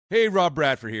Hey, Rob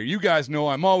Bradford here. You guys know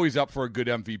I'm always up for a good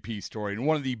MVP story, and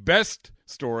one of the best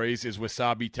stories is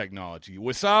Wasabi Technology.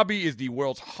 Wasabi is the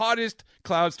world's hottest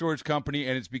cloud storage company,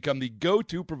 and it's become the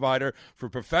go-to provider for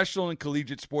professional and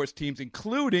collegiate sports teams,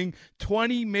 including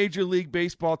 20 Major League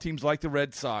Baseball teams like the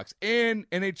Red Sox and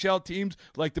NHL teams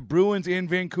like the Bruins and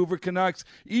Vancouver Canucks.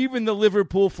 Even the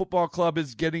Liverpool Football Club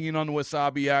is getting in on the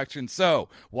Wasabi action. So,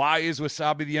 why is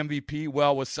Wasabi the MVP?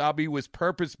 Well, Wasabi was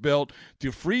purpose-built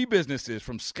to free businesses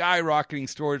from skyrocketing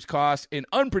storage costs and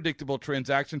unpredictable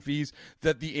transaction fees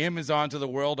that the Amazons of the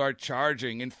world are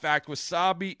charging. In fact,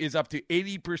 Wasabi is up to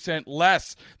 80%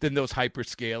 less than those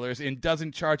hyperscalers and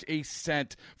doesn't charge a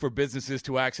cent for businesses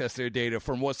to access their data.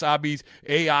 From Wasabi's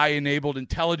AI-enabled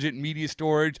intelligent media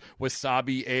storage,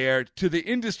 Wasabi Air, to the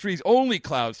industry's only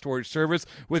cloud storage service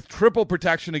with triple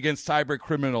protection against cyber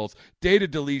criminals, data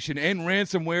deletion, and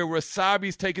ransomware,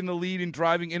 Wasabi's taken the lead in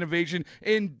driving innovation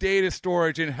in data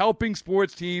storage and helping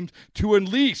sports teams to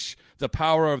unleash the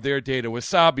power of their data.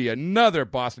 Wasabi, another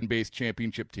Boston-based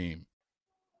championship team.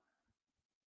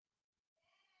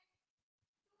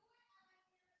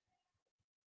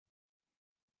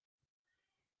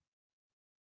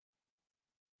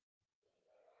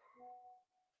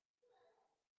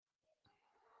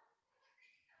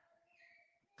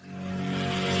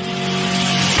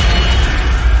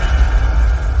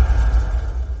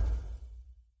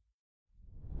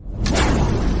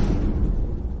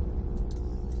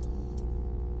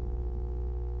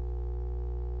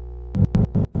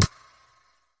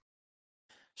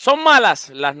 Son malas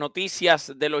las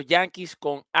noticias de los Yankees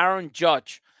con Aaron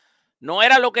Judge. No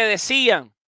era lo que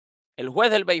decían. El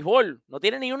juez del béisbol no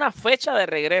tiene ni una fecha de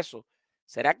regreso.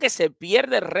 ¿Será que se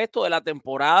pierde el resto de la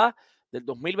temporada del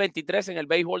 2023 en el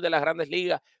béisbol de las Grandes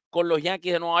Ligas con los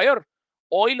Yankees de Nueva York?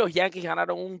 Hoy los Yankees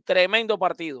ganaron un tremendo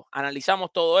partido.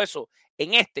 Analizamos todo eso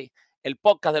en el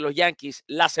podcast de los Yankees,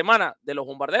 la semana de los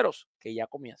bombarderos, que ya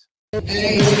comienza.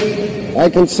 I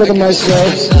consider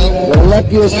myself the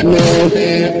luckiest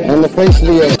man on the face of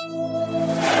the earth.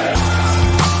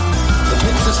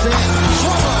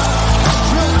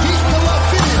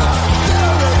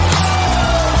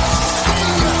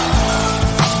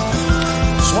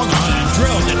 Swung on and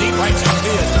drilled to deep right center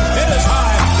field. It is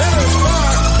high, it is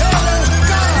far, it is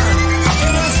gone.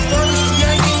 In his first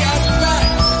Yankee at bat,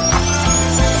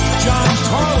 John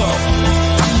Carlo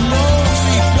knows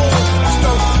he pulled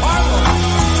Mr. Carlo.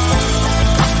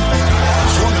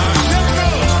 Swung on, there it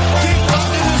goes. Deep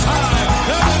left, it is high,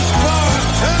 it is far,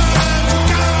 it is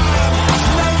gone.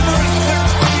 Number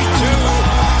 62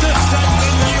 to set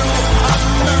the new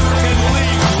American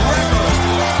League record.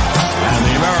 And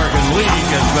the American League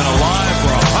has been alive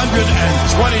for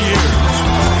 120 years.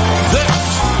 This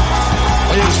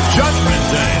is Judgment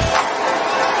Day.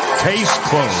 Case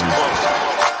closed.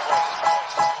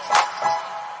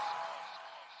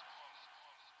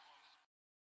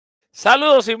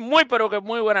 Saludos y pero que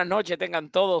muy buenas noches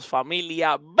tengan todos,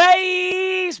 familia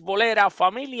beisbolera,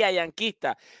 familia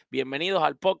yanquista. Bienvenidos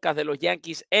al podcast de los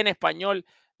Yankees en español,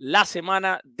 la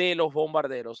semana de los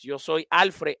bombarderos. Yo soy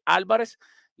Alfred Álvarez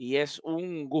y es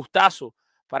un gustazo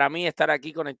para mí estar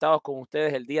aquí conectados con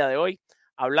ustedes el día de hoy,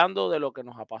 hablando de lo que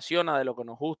nos apasiona, de lo que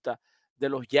nos gusta, de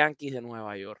los Yankees de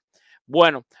Nueva York.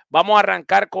 Bueno, vamos a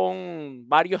arrancar con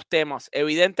varios temas.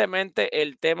 Evidentemente,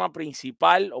 el tema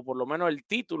principal, o por lo menos el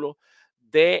título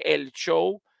del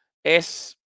show,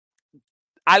 es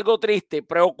algo triste,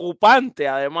 preocupante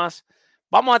además.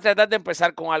 Vamos a tratar de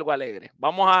empezar con algo alegre.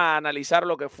 Vamos a analizar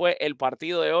lo que fue el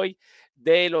partido de hoy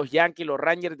de los Yankees, los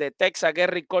Rangers de Texas.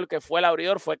 Gerrit Cole, que fue el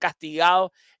abridor, fue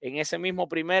castigado en ese mismo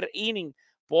primer inning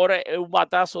por un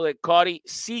batazo de Cody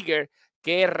Seager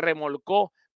que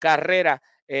remolcó carrera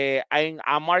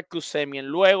a Marcus Semien.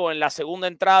 Luego, en la segunda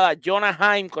entrada, Jonah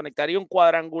Heim conectaría un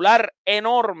cuadrangular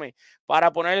enorme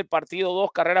para poner el partido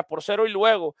 2-0. Y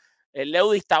luego,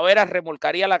 Leudis Taveras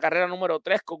remolcaría la carrera número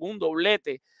 3 con un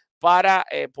doblete para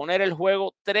poner el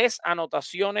juego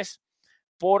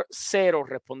 3-0.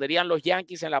 Responderían los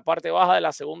Yankees en la parte baja de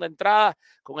la segunda entrada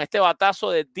con este batazo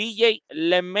de DJ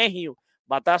LeMahieu,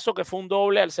 batazo que fue un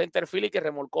doble al center field y que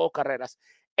remolcó 2 carreras.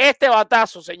 Este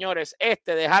batazo, señores,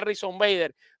 de Harrison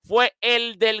Bader, fue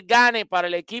el del gane para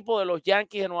el equipo de los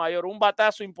Yankees de Nueva York. Un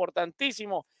batazo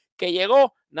importantísimo que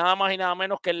llegó nada más y nada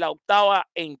menos que en la 8ª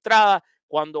entrada,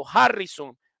 cuando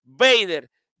Harrison Bader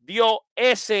dio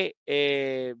ese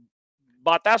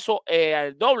batazo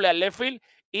doble al left field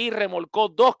y remolcó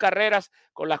 2 carreras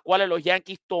con las cuales los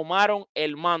Yankees tomaron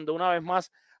el mando. Una vez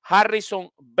más,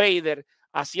 Harrison Bader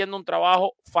haciendo un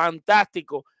trabajo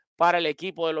fantástico para el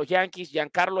equipo de los Yankees.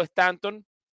 Giancarlo Stanton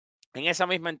en esa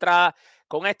misma entrada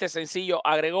con este sencillo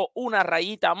agregó una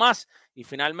rayita más y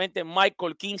finalmente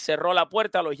Michael King cerró la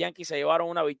puerta. Los Yankees se llevaron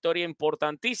una victoria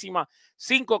importantísima,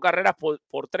 5 carreras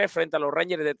por 3 frente a los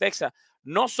Rangers de Texas.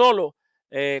 No solo,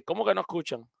 ¿cómo que no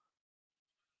escuchan?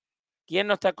 ¿Quién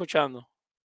no está escuchando?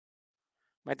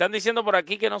 Me están diciendo por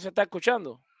aquí que no se está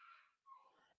escuchando.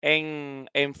 En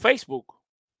Facebook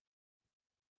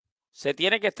se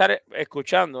tiene que estar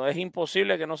escuchando. Es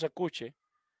imposible que no se escuche.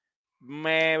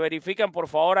 Me verifican por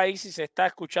favor ahí si se está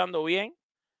escuchando bien.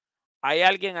 Hay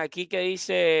alguien aquí que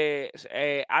dice,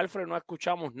 Alfred, no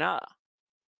escuchamos nada.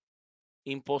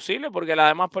 Imposible porque las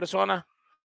demás personas,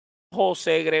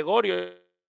 José Gregorio.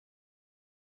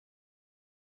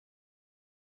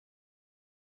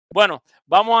 Bueno,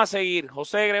 vamos a seguir.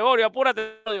 José Gregorio,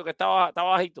 apúrate, que está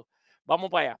bajito.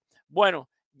 Vamos para allá. Bueno,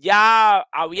 ya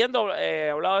habiendo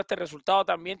hablado de este resultado,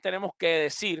 también tenemos que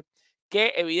decir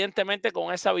que evidentemente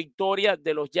con esa victoria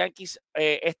de los Yankees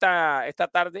esta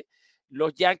tarde,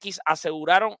 los Yankees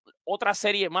aseguraron otra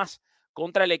serie más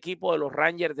contra el equipo de los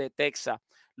Rangers de Texas.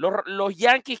 Los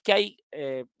Yankees que hay,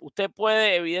 usted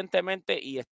puede evidentemente,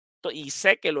 y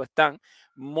sé que lo están,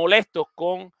 molestos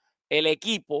con el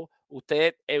equipo.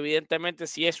 Usted evidentemente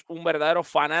si es un verdadero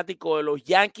fanático de los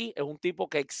Yankees, es un tipo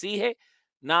que exige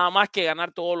nada más que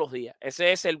ganar todos los días.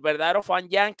 Ese es el verdadero fan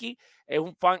yankee, es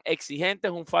un fan exigente,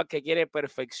 es un fan que quiere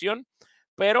perfección,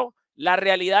 pero la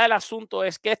realidad del asunto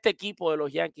es que este equipo de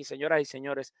los Yankees, señoras y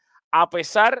señores, a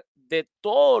pesar de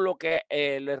todo lo que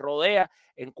les rodea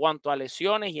en cuanto a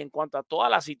lesiones y en cuanto a todas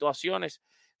las situaciones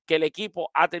que el equipo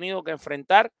ha tenido que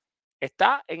enfrentar,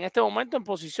 está en este momento en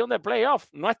posición de playoff.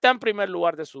 No está en primer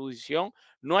lugar de su división,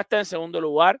 no está en segundo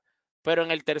lugar, pero en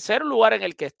el tercer lugar en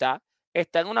el que está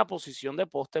en una posición de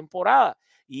postemporada.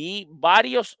 Y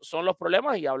varios son los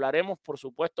problemas y hablaremos, por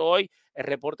supuesto, hoy el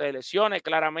reporte de lesiones,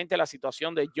 claramente la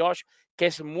situación de Josh, que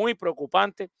es muy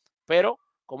preocupante, pero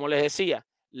como les decía,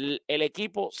 el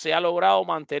equipo se ha logrado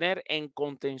mantener en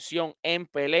contención, en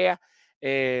pelea,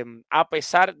 a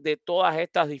pesar de todas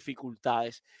estas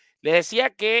dificultades. Les decía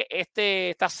que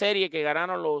esta serie que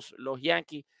ganaron los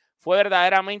Yankees fue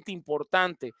verdaderamente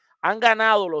importante. Han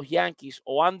ganado los Yankees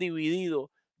o han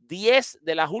dividido 10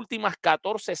 de las últimas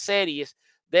 14 series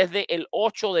desde el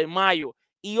 8 de mayo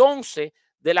y 11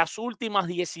 de las últimas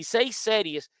 16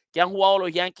 series que han jugado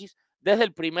los Yankees desde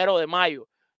el 1 de mayo.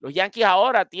 Los Yankees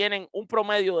ahora tienen un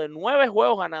promedio de 9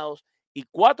 juegos ganados y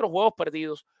 4 juegos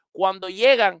perdidos cuando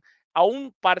llegan a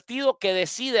un partido que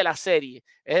decide la serie,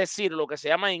 es decir, lo que se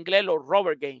llama en inglés los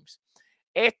rubber games.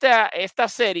 Esta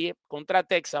serie contra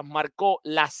Texas marcó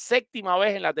la 7ª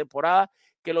vez en la temporada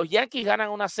que los Yankees ganan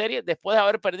una serie después de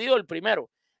haber perdido el primero.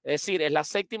 Es decir, es la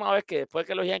 7ª vez que después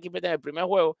que los Yankees meten el primer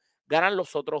juego, ganan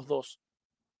los otros 2.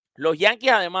 Los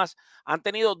Yankees además han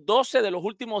tenido 12 de los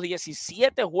últimos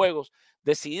 17 juegos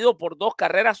decididos por 2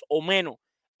 carreras o menos.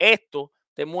 Esto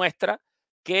demuestra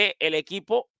que el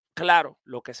equipo, claro,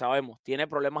 lo que sabemos, tiene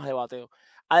problemas de bateo.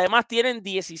 Además tienen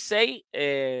 16,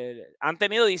 han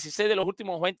tenido 16 de los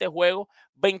últimos 20 juegos,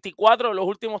 24 de los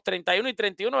últimos 31 y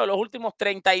 31 de los últimos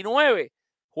 39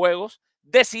 juegos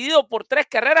decididos por 3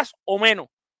 carreras o menos.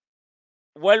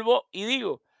 Vuelvo y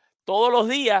digo, todos los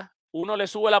días uno le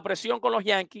sube la presión con los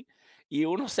Yankees y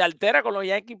uno se altera con los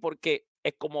Yankees porque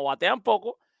es como batean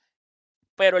poco,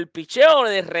 pero el picheo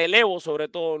de relevo sobre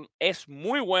todo es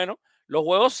muy bueno. Los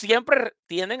juegos siempre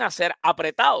tienden a ser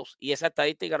apretados y esa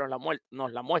estadística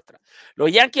nos la muestra.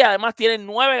 Los Yankees además tienen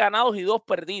 9 ganados y 2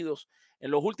 perdidos en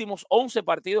los últimos 11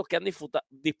 partidos que han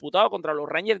disputado contra los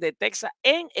Rangers de Texas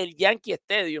en el Yankee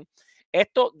Stadium.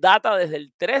 Esto data desde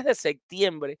el 3 de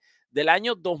septiembre del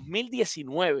año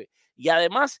 2019 y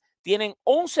además tienen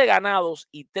 11 ganados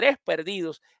y 3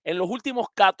 perdidos en los últimos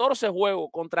 14 juegos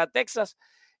contra Texas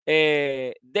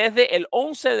desde el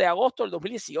 11 de agosto del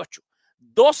 2018.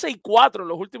 12-4 en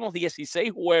los últimos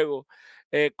 16 juegos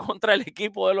contra el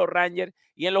equipo de los Rangers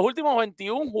y en los últimos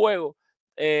 21 juegos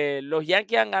los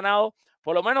Yankees han ganado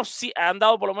por lo menos, han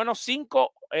dado por lo menos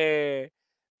 5,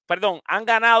 han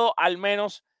ganado al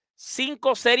menos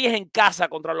 5 series en casa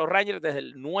contra los Rangers desde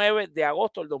el 9 de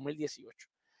agosto del 2018.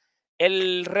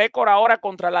 El récord ahora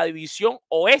contra la división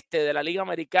oeste de la Liga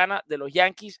Americana de los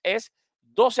Yankees es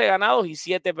 12 ganados y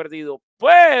 7 perdidos.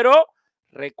 Pero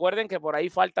recuerden que por ahí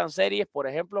faltan series, por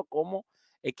ejemplo, como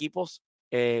equipos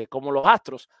como los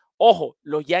Astros. Ojo,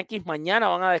 los Yankees mañana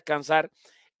van a descansar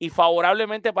y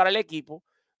favorablemente para el equipo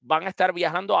van a estar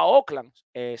viajando a Oakland.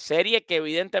 Serie que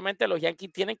evidentemente los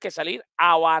Yankees tienen que salir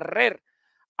a barrer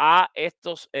a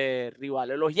estos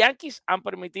rivales. Los Yankees han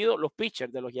permitido, los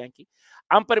pitchers de los Yankees,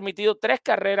 han permitido 3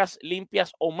 carreras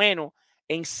limpias o menos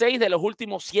en 6 de los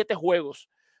últimos 7 juegos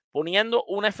poniendo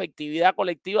una efectividad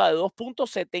colectiva de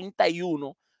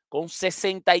 2.71 con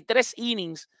 63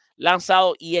 innings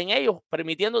lanzados y en ellos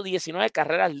permitiendo 19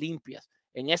 carreras limpias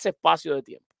en ese espacio de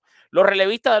tiempo. Los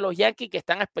relevistas de los Yankees, que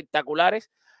están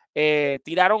espectaculares,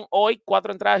 tiraron hoy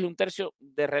 4 entradas y un tercio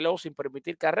de relevo sin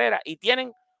permitir carrera y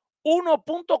tienen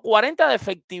 1.40 de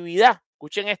efectividad.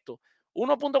 Escuchen esto,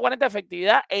 1.40 de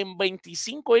efectividad en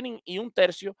 25 innings y un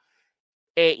tercio.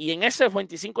 Y en esos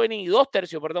 25 innings y 2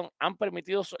 tercios,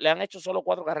 le han hecho solo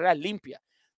 4 carreras limpias.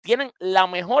 Tienen la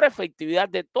mejor efectividad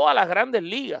de todas las grandes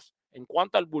ligas en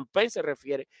cuanto al bullpen se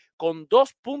refiere, con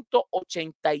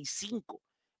 2.85.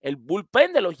 El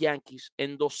bullpen de los Yankees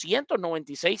en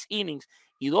 296 innings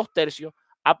y 2 tercios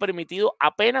ha permitido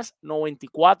apenas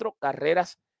 94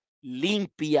 carreras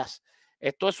limpias.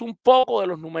 Esto es un poco de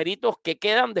los numeritos que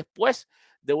quedan después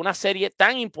de una serie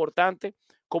tan importante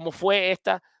como fue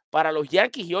esta para los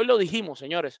Yankees. Y hoy lo dijimos,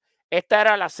 señores, esta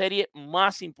era la serie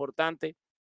más importante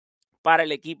para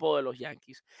el equipo de los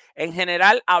Yankees. En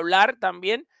general, hablar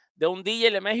también de un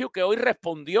DJ LeMahieu que hoy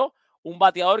respondió, un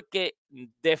bateador que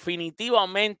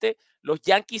definitivamente los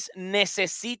Yankees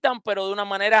necesitan, pero de una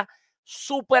manera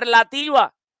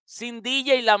superlativa. Sin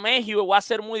DJ LeMahieu va a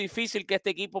ser muy difícil que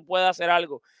este equipo pueda hacer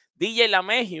algo. DJ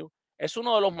LeMahieu es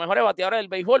uno de los mejores bateadores del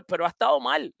béisbol, pero ha estado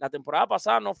mal. La temporada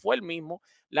pasada no fue el mismo.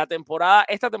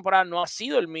 Esta temporada no ha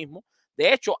sido el mismo.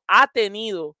 De hecho, ha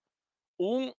tenido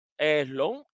un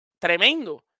slump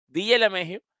tremendo DJ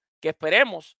LeMahieu, que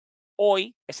esperemos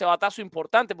hoy ese batazo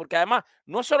importante, porque además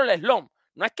no es solo el slump,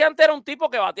 no es que antes era un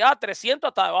tipo que bateaba 300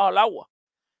 hasta debajo del agua,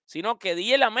 sino que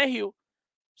DJ LeMahieu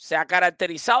se ha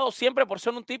caracterizado siempre por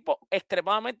ser un tipo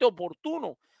extremadamente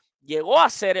oportuno. Llegó a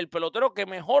ser el pelotero que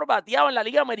mejor bateaba en la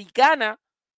Liga Americana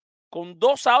con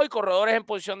 2 outs y corredores en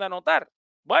posición de anotar.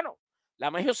 Bueno,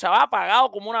 LeMahieu se va apagado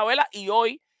como una vela y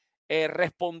hoy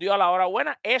respondió a la hora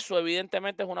buena. Eso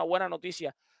evidentemente es una buena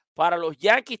noticia para los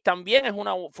Yankees. También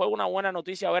fue una buena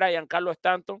noticia ver a Giancarlo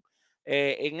Stanton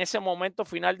en ese momento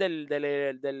final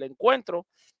del encuentro,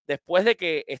 después de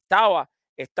que estaba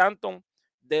Stanton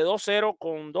de 2-0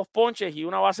 con 2 ponches y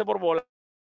una base por bola,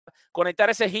 conectar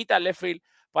ese hit al left field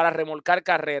para remolcar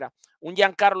carrera. Un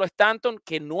Giancarlo Stanton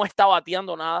que no está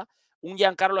bateando nada, un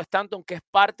Giancarlo Stanton que es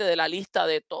parte de la lista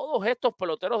de todos estos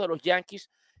peloteros de los Yankees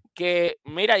que,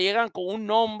 mira, llegan con un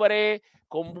nombre,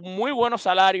 con muy buenos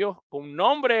salarios, con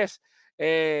nombres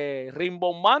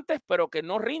rimbombantes, pero que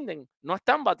no rinden, no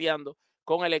están bateando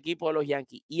con el equipo de los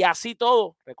Yankees. Y así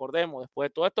todo, recordemos, después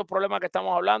de todos estos problemas que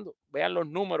estamos hablando, vean los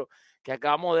números que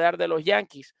acabamos de dar de los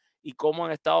Yankees y cómo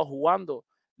han estado jugando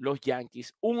los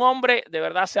Yankees. Un hombre de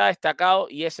verdad se ha destacado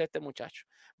y es este muchacho.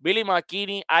 Billy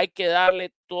McKinney, hay que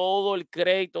darle todo el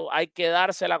crédito, hay que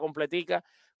darse la completica,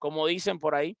 como dicen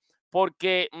por ahí,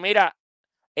 porque mira,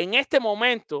 en este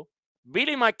momento,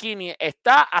 Billy McKinney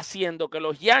está haciendo que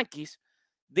los Yankees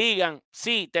digan,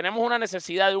 sí, tenemos una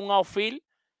necesidad de un outfield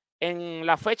en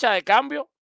la fecha de cambio,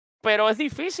 pero es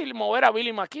difícil mover a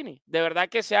Billy McKinney. De verdad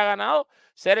que se ha ganado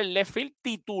ser el left field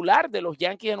titular de los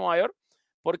Yankees de Nueva York,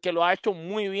 porque lo ha hecho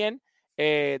muy bien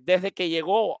desde que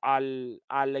llegó al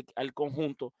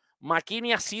conjunto.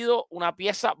 McKinney ha sido una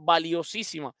pieza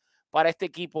valiosísima para este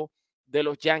equipo de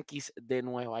los Yankees de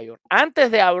Nueva York. Antes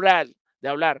de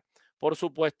hablar, por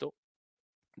supuesto,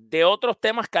 de otros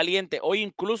temas calientes, hoy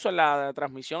incluso en la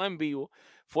transmisión en vivo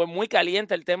fue muy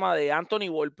caliente el tema de Anthony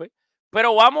Volpe,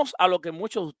 pero vamos a lo que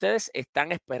muchos de ustedes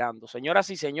están esperando. Señoras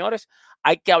y señores,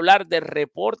 hay que hablar del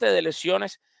reporte de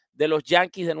lesiones de los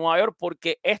Yankees de Nueva York,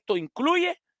 porque esto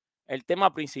incluye el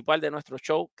tema principal de nuestro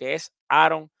show, que es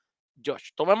Aaron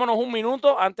Judge. Tomémonos un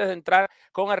minuto antes de entrar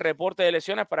con el reporte de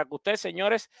lesiones para que ustedes,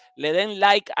 señores, le den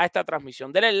like a esta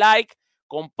transmisión. Denle like,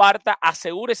 comparta,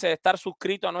 asegúrese de estar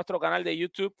suscrito a nuestro canal de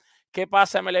YouTube, ¿Qué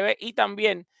pasa MLB? Y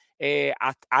también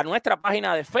a nuestra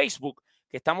página de Facebook,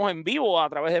 que estamos en vivo a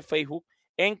través de Facebook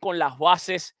en Con las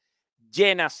Bases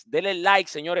Llenas. Denle like,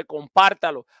 señores,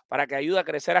 compártalo para que ayude a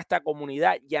crecer a esta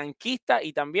comunidad yanquista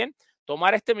y también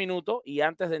tomar este minuto, y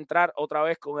antes de entrar otra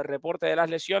vez con el reporte de las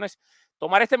lesiones,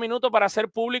 tomar este minuto para hacer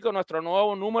público nuestro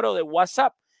nuevo número de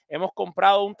WhatsApp. Hemos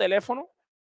comprado un teléfono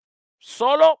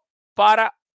solo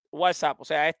para WhatsApp. O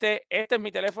sea, este es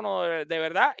mi teléfono de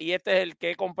verdad y este es el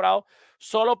que he comprado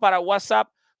solo para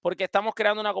WhatsApp, porque estamos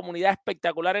creando una comunidad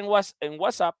espectacular en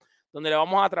WhatsApp, donde le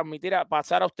vamos a transmitir, a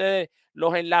pasar a ustedes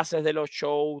los enlaces de los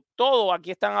shows, todo.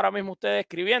 Aquí están ahora mismo ustedes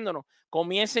escribiéndonos.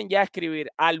 Comiencen ya a escribir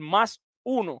al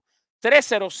 +1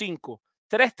 305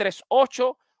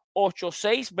 338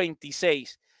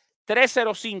 8626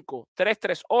 305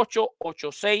 338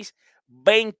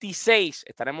 8626.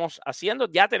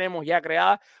 Ya tenemos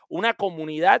creada una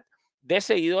comunidad de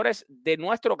seguidores de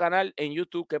nuestro canal en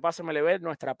YouTube, que pásenmele ver,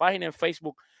 nuestra página en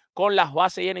Facebook con las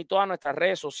bases llenas y todas nuestras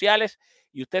redes sociales.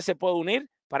 Y usted se puede unir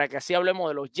para que así hablemos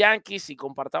de los Yankees y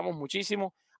compartamos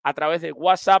muchísimo a través de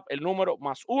WhatsApp, el número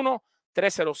 +1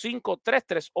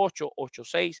 305-338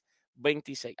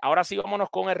 8626. Ahora sí, vámonos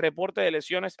con el reporte de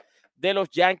lesiones de los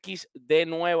Yankees de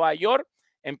Nueva York.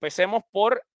 Empecemos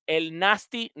por el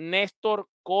nasty Néstor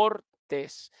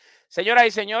Cortés. Señoras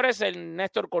y señores, el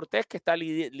Néstor Cortés, que está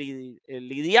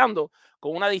lidiando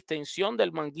con una distensión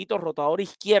del manguito rotador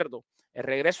izquierdo. El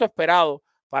regreso esperado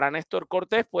para Néstor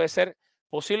Cortés puede ser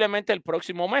posiblemente el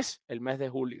próximo mes, el mes de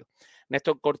julio.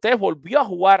 Néstor Cortés volvió a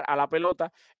jugar a la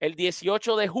pelota el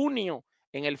 18 de junio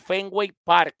en el Fenway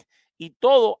Park y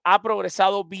todo ha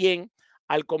progresado bien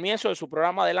al comienzo de su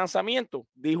programa de lanzamiento,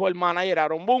 dijo el manager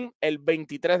Aaron Boone el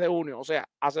 23 de junio, o sea,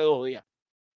 hace 2 días.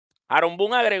 Aaron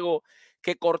Boone agregó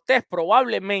que Cortés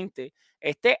probablemente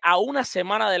esté a una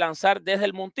semana de lanzar desde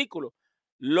el montículo,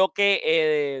 lo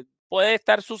que puede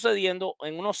estar sucediendo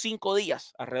en unos 5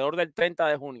 días, alrededor del 30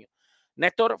 de junio.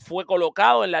 Néstor fue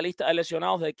colocado en la lista de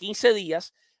lesionados de 15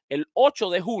 días el 8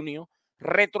 de junio,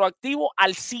 retroactivo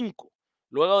al 5,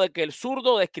 luego de que el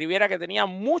zurdo describiera que tenía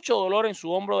mucho dolor en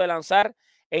su hombro de lanzar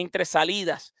entre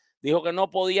salidas. Dijo que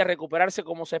no podía recuperarse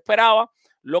como se esperaba,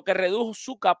 lo que redujo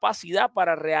su capacidad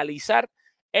para realizar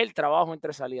el trabajo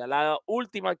entre salidas. La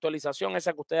última actualización,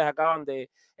 esa que ustedes acaban de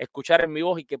escuchar en mi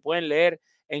voz y que pueden leer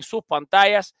en sus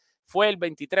pantallas, fue el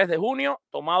 23 de junio,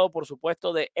 tomado por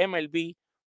supuesto de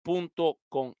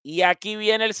MLB.com. Y aquí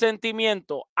viene el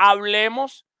sentimiento.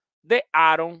 Hablemos de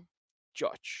Aaron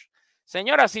Judge.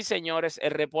 Señoras y señores,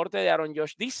 el reporte de Aaron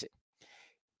Judge dice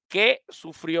que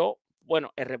sufrió,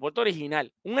 bueno, el reporte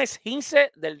original, un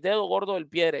esguince del dedo gordo del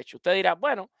pie derecho. Usted dirá,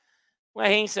 bueno, un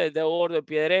esguince del dedo gordo del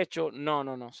pie derecho.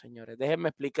 No, señores. Déjenme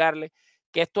explicarle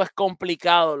que esto es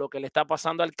complicado lo que le está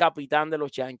pasando al capitán de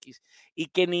los Yankees y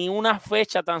que ni una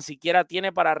fecha tan siquiera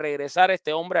tiene para regresar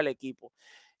este hombre al equipo.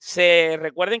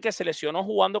 Recuerden que se lesionó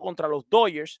jugando contra los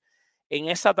Dodgers en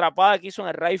esa atrapada que hizo en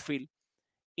el right field,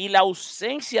 y la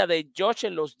ausencia de Judge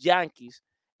en los Yankees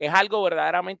es algo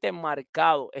verdaderamente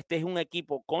marcado. Este es un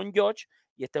equipo con Judge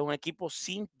y este es un equipo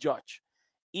sin Judge.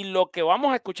 Y lo que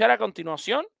vamos a escuchar a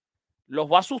continuación los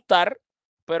va a asustar,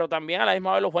 pero también a la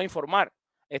misma vez los va a informar.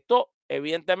 Esto,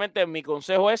 evidentemente, mi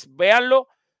consejo es véanlo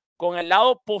con el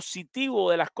lado positivo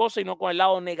de las cosas y no con el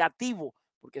lado negativo,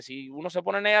 porque si uno se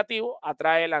pone negativo,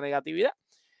 atrae la negatividad.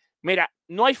 Mira,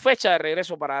 no hay fecha de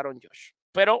regreso para Aaron Judge,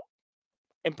 pero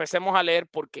empecemos a leer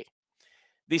por qué.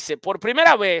 Dice, por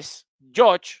primera vez,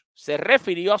 Judge se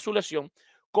refirió a su lesión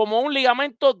como un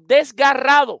ligamento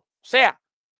desgarrado. O sea,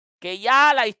 que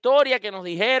ya la historia que nos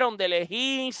dijeron del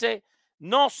esguince,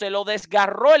 no, se lo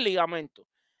desgarró el ligamento.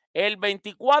 El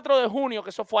 24 de junio, que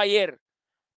eso fue ayer,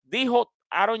 dijo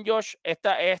Aaron Judge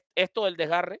esto del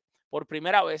desgarre por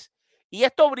primera vez. Y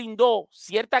esto brindó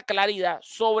cierta claridad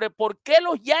sobre por qué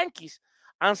los Yankees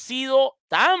han sido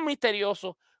tan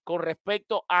misteriosos con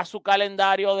respecto a su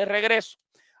calendario de regreso.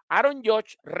 Aaron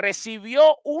Judge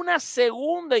recibió una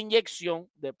segunda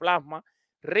inyección de plasma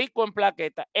rico en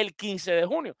plaqueta el 15 de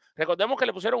junio. Recordemos que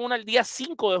le pusieron una el día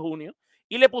 5 de junio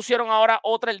y le pusieron ahora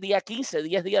otra el día 15,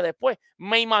 10 días después.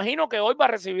 Me imagino que hoy va a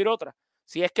recibir otra,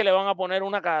 si es que le van a poner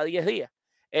una cada 10 días.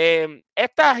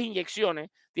 Estas inyecciones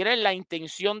tienen la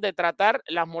intención de tratar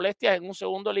las molestias en un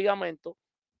segundo ligamento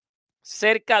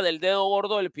cerca del dedo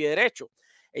gordo del pie derecho.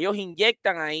 Ellos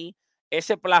inyectan ahí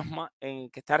ese plasma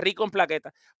que está rico en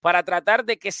plaquetas para tratar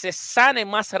de que se sane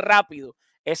más rápido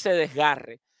ese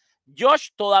desgarre. Josh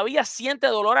todavía siente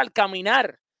dolor al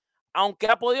caminar, aunque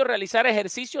ha podido realizar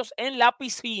ejercicios en la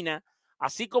piscina,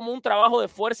 así como un trabajo de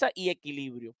fuerza y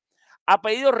equilibrio. Ha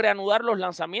pedido reanudar los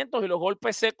lanzamientos y los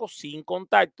golpes secos sin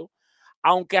contacto,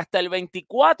 aunque hasta el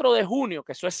 24 de junio,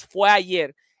 que fue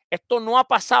ayer, esto no ha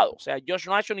pasado. O sea, Josh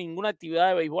no ha hecho ninguna actividad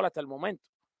de béisbol hasta el momento,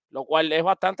 lo cual es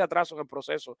bastante atraso en el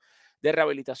proceso de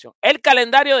rehabilitación. El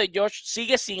calendario de Josh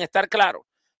sigue sin estar claro,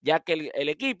 ya que el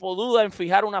equipo duda en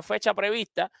fijar una fecha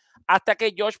prevista hasta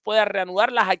que Josh pueda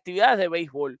reanudar las actividades de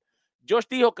béisbol. Josh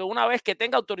dijo que una vez que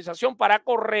tenga autorización para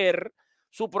correr,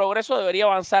 su progreso debería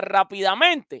avanzar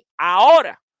rápidamente.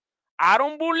 Ahora,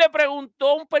 Aaron Boone le preguntó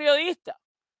a un periodista,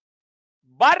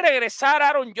 ¿va a regresar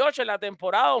Aaron Judge en la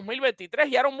temporada 2023?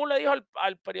 Y Aaron Boone le dijo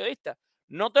al periodista,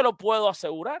 no te lo puedo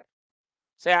asegurar.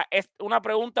 O sea, es una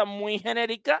pregunta muy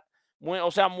genérica,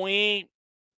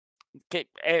 que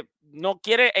no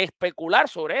quiere especular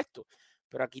sobre esto.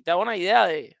 Pero aquí te da una idea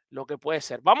de lo que puede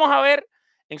ser. Vamos a ver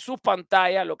en sus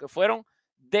pantallas lo que fueron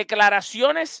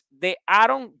declaraciones de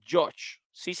Aaron Judge.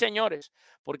 Sí, señores,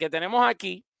 porque tenemos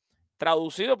aquí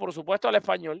traducido, por supuesto, al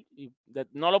español. Y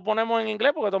no lo ponemos en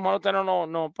inglés porque de todos modos ustedes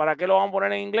no, ¿para qué lo van a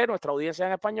poner en inglés? Nuestra audiencia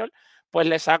en español. Pues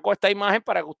le saco esta imagen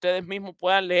para que ustedes mismos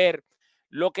puedan leer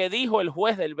lo que dijo el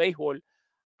juez del béisbol,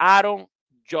 Aaron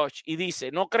Judge. Y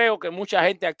dice, no creo que mucha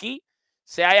gente aquí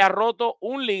se haya roto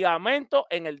un ligamento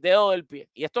en el dedo del pie.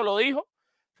 Y esto lo dijo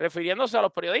refiriéndose a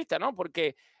los periodistas, ¿no?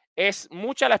 Porque es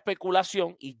mucha la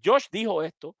especulación y Josh dijo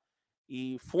esto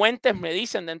y fuentes me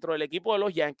dicen dentro del equipo de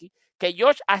los Yankees que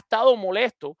Josh ha estado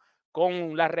molesto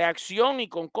con la reacción y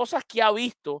con cosas que ha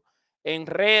visto en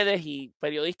redes y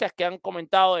periodistas que han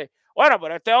comentado de, bueno,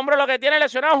 pero este hombre lo que tiene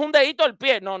lesionado es un dedito del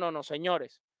pie. No,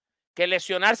 señores. Que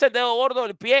lesionarse el dedo gordo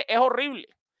del pie es horrible.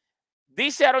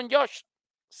 Dice Aaron Judge,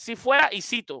 si fuera, y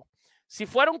cito, si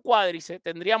fuera un cuádriceps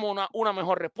tendríamos una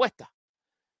mejor respuesta.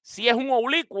 Si es un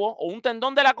oblicuo o un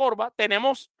tendón de la corva,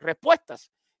 tenemos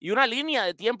respuestas y una línea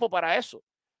de tiempo para eso.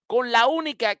 Con lo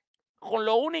única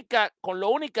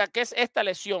que es esta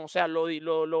lesión, o sea, lo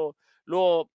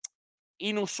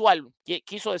inusual,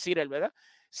 quiso decir él, ¿verdad?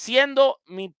 Siendo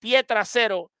mi pie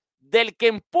trasero del que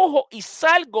empujo y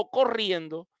salgo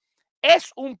corriendo,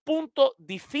 es un punto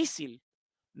difícil.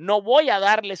 No voy a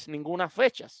darles ninguna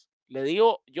fechas. Le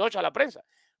digo George a la prensa.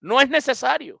 No es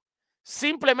necesario.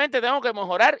 Simplemente tengo que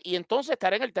mejorar y entonces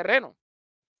estaré en el terreno.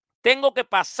 Tengo que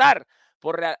pasar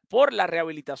por la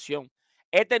rehabilitación.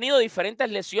 He tenido diferentes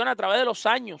lesiones a través de los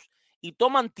años y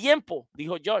toman tiempo,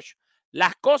 dijo Josh.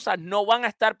 Las cosas no van a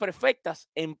estar perfectas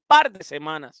en par de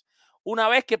semanas. Una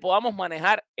vez que podamos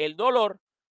manejar el dolor,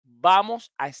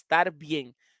 vamos a estar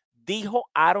bien, dijo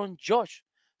Aaron Judge.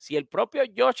 Si el propio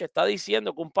Josh está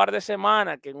diciendo que en un par de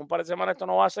semanas esto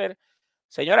no va a ser,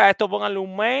 señora, a esto pónganle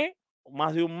un mes,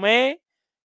 más de un mes.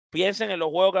 Piensen en los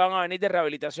juegos que van a venir de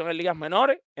rehabilitación en ligas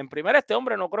menores. En primera, este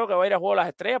hombre no creo que va a ir a Juego de las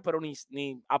Estrellas, pero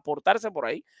ni aportarse por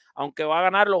ahí, aunque va a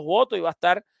ganar los votos y va a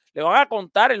estar, le van a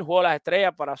contar el Juego de las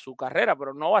Estrellas para su carrera,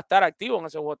 pero no va a estar activo en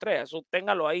ese Juego de Estrellas. Eso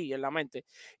ténganlo ahí en la mente.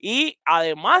 Y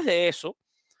además de eso,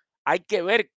 hay que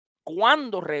ver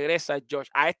cuándo regresa Josh.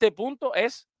 A este punto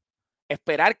es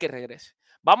esperar que regrese.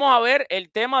 Vamos a ver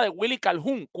el tema de Willie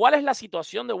Calhoun. ¿Cuál es la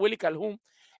situación de Willie Calhoun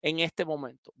en este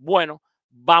momento? Bueno,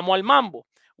 vamos al mambo.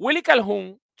 Willie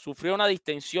Calhoun sufrió una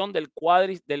distensión del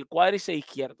cuádriceps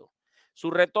izquierdo.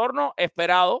 Su retorno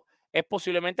esperado es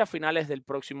posiblemente a finales del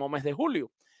próximo mes de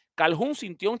julio. Calhoun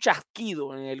sintió un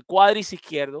chasquido en el cuádriceps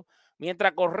izquierdo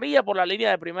mientras corría por la línea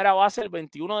de primera base el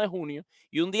 21 de junio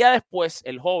y un día después,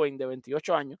 el joven de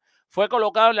 28 años fue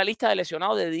colocado en la lista de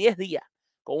lesionados de 10 días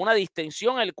con una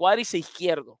distensión en el cuádriceps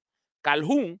izquierdo.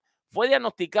 Calhoun fue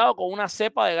diagnosticado con una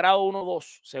cepa de grado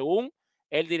 1-2, según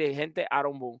el dirigente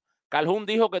Aaron Boone. Calhoun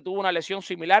dijo que tuvo una lesión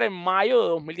similar en mayo de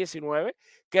 2019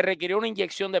 que requirió una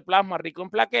inyección de plasma rico en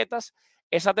plaquetas.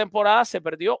 Esa temporada se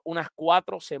perdió unas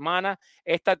 4 semanas.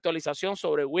 Esta actualización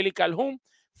sobre Willie Calhoun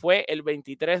fue el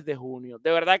 23 de junio.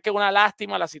 De verdad que una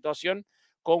lástima la situación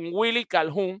con Willie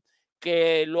Calhoun,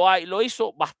 que lo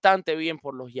hizo bastante bien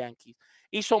por los Yankees.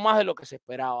 Hizo más de lo que se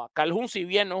esperaba. Calhoun, si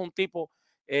bien no es un tipo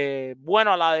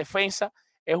bueno a la defensa,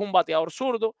 es un bateador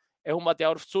zurdo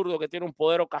que tiene un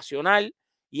poder ocasional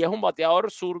y es un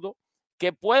bateador zurdo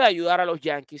que puede ayudar a los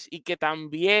Yankees y que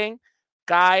también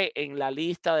cae en la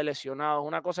lista de lesionados.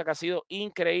 Una cosa que ha sido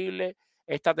increíble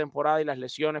esta temporada y las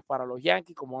lesiones para los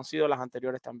Yankees, como han sido las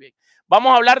anteriores también.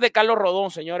 Vamos a hablar de Carlos Rodón,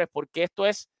 señores, porque esto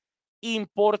es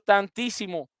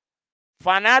importantísimo.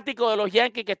 Fanático de los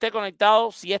Yankees que esté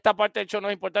conectado, si esta parte del show no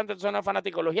es importante, entonces no es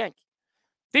fanático de los Yankees.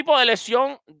 Tipo de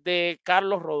lesión de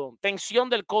Carlos Rodón: tensión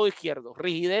del codo izquierdo,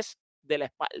 rigidez de la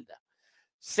espalda.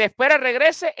 Se espera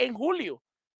regrese en julio.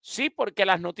 Sí, porque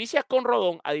las noticias con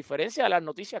Rodón, a diferencia de las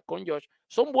noticias con Josh,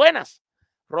 son buenas.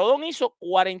 Rodón hizo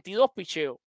 42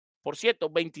 picheos. Por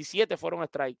cierto, 27 fueron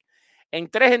strike en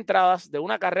 3 entradas de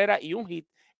una carrera y un hit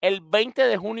el 20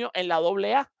 de junio en la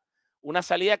AA. Una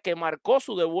salida que marcó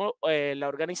su debut en la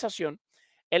organización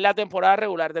en la temporada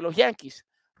regular de los Yankees.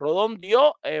 Rodón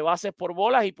dio bases por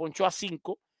bolas y ponchó a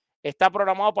 5. Está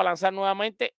programado para lanzar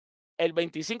nuevamente el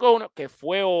 25 de junio, que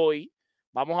fue hoy.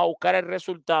 Vamos a buscar el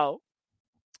resultado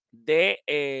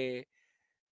de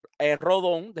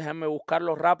Rodón. Déjenme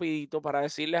buscarlo rapidito para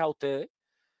decirles a ustedes,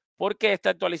 porque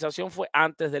esta actualización fue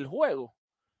antes del juego.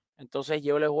 Entonces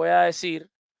yo les voy a decir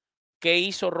qué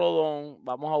hizo Rodón.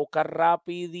 Vamos a buscar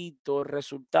rapidito el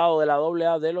resultado de la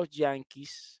AA de los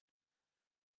Yankees.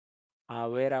 A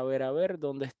ver.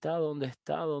 ¿Dónde está?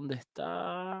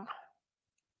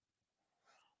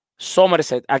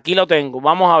 Somerset, aquí lo tengo.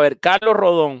 Vamos a ver. Carlos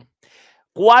Rodón,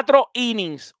 4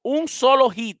 innings, un solo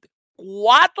hit,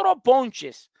 4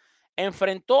 ponches.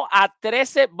 Enfrentó a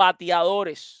 13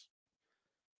 bateadores.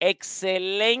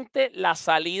 Excelente la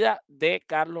salida de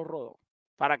Carlos Rodón.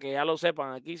 para que ya lo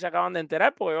sepan. Aquí se acaban de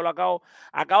enterar porque yo lo acabo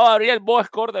de abrir el box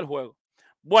score del juego.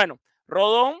 Bueno,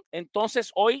 Rodón entonces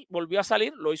hoy volvió a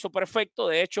salir, lo hizo perfecto.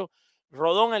 De hecho,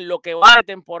 Rodón en lo que va de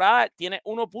temporada tiene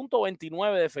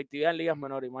 1.29 de efectividad en ligas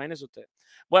menores, imagínense usted.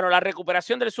 Bueno, la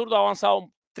recuperación del zurdo ha avanzado a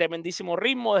un tremendísimo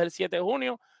ritmo desde el 7 de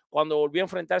junio, cuando volvió a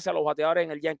enfrentarse a los bateadores en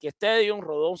el Yankee Stadium.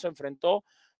 Rodón se enfrentó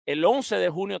el 11 de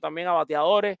junio también a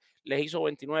bateadores, les hizo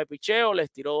 29 picheos,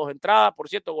 les tiró 2 entradas. Por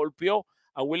cierto, golpeó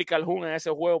a Willy Calhoun en ese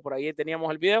juego, por ahí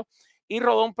teníamos el video. Y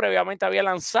Rodón previamente había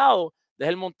lanzado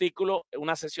desde el montículo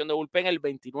una sesión de bullpen el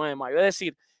 29 de mayo. Es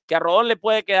decir, que a Rodón le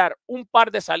puede quedar un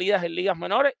par de salidas en ligas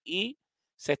menores y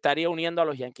se estaría uniendo a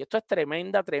los Yankees. Esto es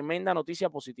tremenda, tremenda noticia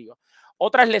positiva.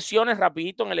 Otras lesiones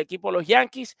rapidito en el equipo de los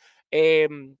Yankees.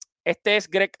 Este es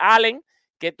Greg Allen,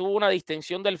 que tuvo una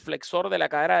distensión del flexor de la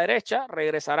cadera derecha.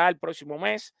 Regresará el próximo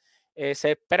mes.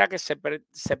 Se espera que se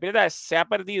pierda, se ha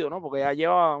perdido, ¿no? Porque ya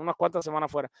lleva unas cuantas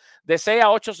semanas fuera. De 6 a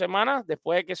 8 semanas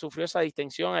después de que sufrió esa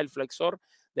distensión en el flexor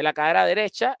de la cadera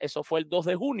derecha. Eso fue el 2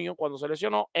 de junio cuando se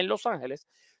lesionó en Los Ángeles.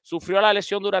 Sufrió la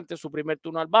lesión durante su primer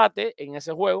turno al bate en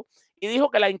ese juego y dijo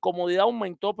que la incomodidad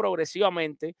aumentó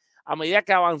progresivamente a medida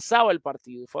que avanzaba el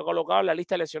partido. Fue colocado en la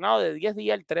lista de lesionados de 10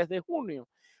 días el 3 de junio.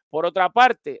 Por otra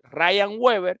parte, Ryan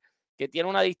Weber, que tiene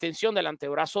una distensión del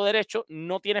antebrazo derecho,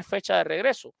 no tiene fecha de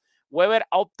regreso. Weber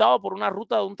ha optado por una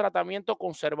ruta de un tratamiento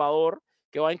conservador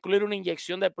que va a incluir una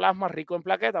inyección de plasma rico en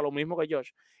plaquetas, lo mismo que Josh,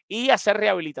 y hacer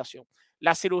rehabilitación.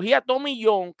 La cirugía Tommy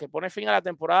John, que pone fin a la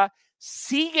temporada,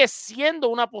 sigue siendo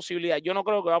una posibilidad. Yo no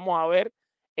creo que vamos a ver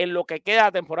en lo que queda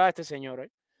de temporada este señor.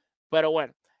 Pero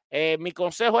bueno, mi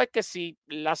consejo es que si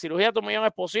la cirugía Tommy John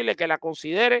es posible, que la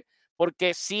considere,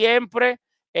 porque siempre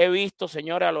he visto,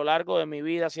 señores, a lo largo de mi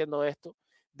vida haciendo esto,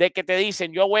 de que te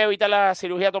dicen, yo voy a evitar la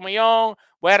cirugía Tommy John,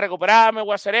 voy a recuperarme,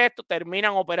 voy a hacer esto,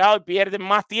 terminan operados y pierden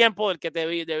más tiempo del que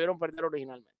debieron perder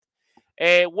originalmente.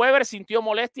 Weber sintió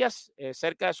molestias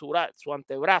cerca de su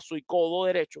antebrazo y codo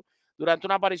derecho durante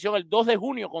una aparición el 2 de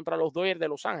junio contra los Dodgers de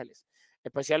Los Ángeles,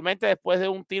 especialmente después de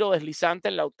un tiro deslizante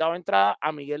en la octava entrada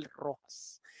a Miguel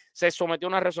Rojas. Se sometió a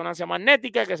una resonancia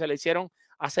magnética que se le hicieron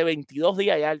hace 22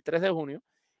 días, ya el 3 de junio,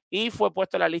 y fue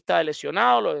puesto en la lista de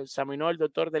lesionados. Lo examinó el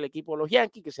doctor del equipo de los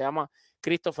Yankees, que se llama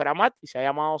Christopher Amat, y se ha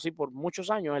llamado así por muchos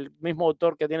años, el mismo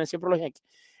doctor que tienen siempre los Yankees.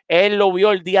 Él lo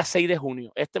vio el día 6 de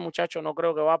junio. Este muchacho no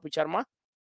creo que va a pichar más.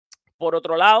 Por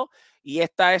otro lado, y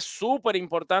esta es súper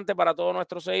importante para todos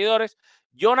nuestros seguidores,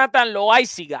 Jonathan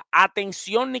Loáisiga,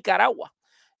 atención Nicaragua.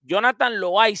 Jonathan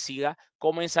Loáisiga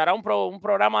comenzará un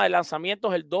programa de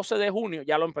lanzamientos el 12 de junio,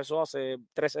 ya lo empezó hace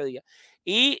 13 días,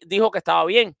 y dijo que estaba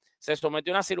bien. Se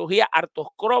sometió a una cirugía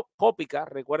artroscópica,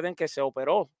 recuerden que se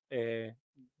operó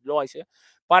Loáisiga,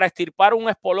 para extirpar un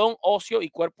espolón óseo y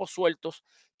cuerpos sueltos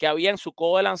que había en su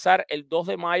codo de lanzar el 2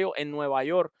 de mayo en Nueva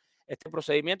York. Este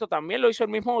procedimiento también lo hizo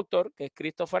el mismo doctor, que es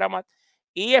Christopher Amat,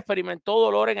 y experimentó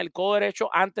dolor en el codo derecho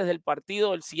antes del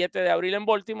partido del 7 de abril en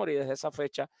Baltimore, y desde esa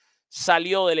fecha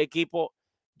salió del equipo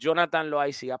Jonathan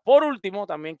Loáisiga. Por último,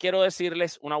 también quiero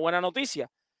decirles una buena noticia.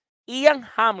 Ian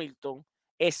Hamilton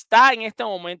está en este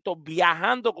momento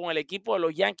viajando con el equipo de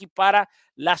los Yankees para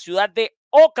la ciudad de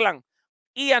Oakland.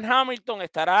 Ian Hamilton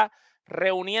estará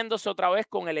reuniéndose otra vez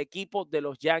con el equipo de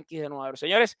los Yankees de Nueva York.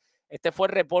 Señores, este fue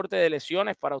el reporte de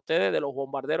lesiones para ustedes de los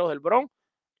Bombarderos del Bronx.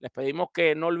 Les pedimos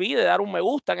que no olvide dar un me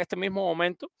gusta en este mismo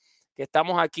momento que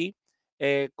estamos aquí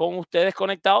con ustedes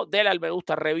conectados. Dele al me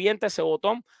gusta, reviente ese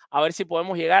botón, a ver si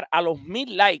podemos llegar a los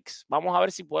 1000 likes. Vamos a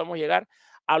ver si podemos llegar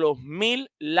a los 1000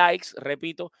 likes,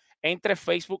 repito, entre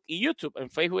Facebook y YouTube. En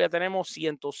Facebook ya tenemos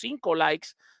 105 likes,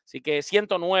 así que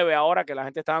 109 ahora que la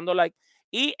gente está dando like.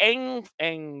 Y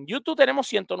en YouTube tenemos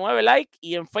 109 likes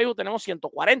y en Facebook tenemos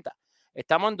 140.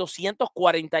 Estamos en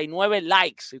 249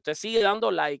 likes. Si usted sigue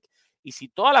dando like y si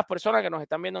todas las personas que nos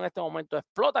están viendo en este momento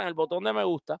explotan el botón de me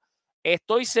gusta,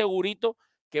 estoy segurito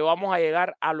que vamos a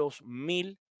llegar a los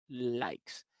 1000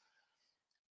 likes.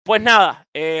 Pues nada,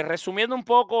 resumiendo un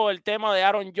poco el tema de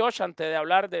Aaron Judge antes de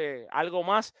hablar de algo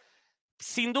más,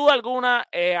 sin duda alguna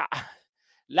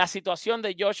la situación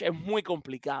de Judge es muy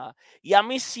complicada y a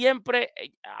mí siempre,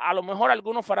 a lo mejor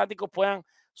algunos fanáticos puedan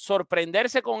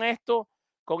sorprenderse con esto,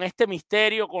 con este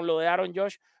misterio, con lo de Aaron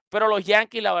Judge, pero los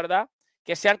Yankees, la verdad,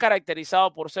 que se han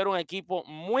caracterizado por ser un equipo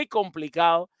muy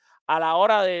complicado a la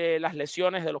hora de las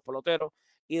lesiones de los peloteros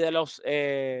y de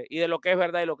lo que es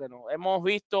verdad y lo que no. Hemos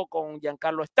visto con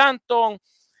Giancarlo Stanton,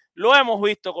 lo hemos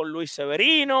visto con Luis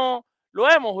Severino, lo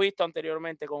hemos visto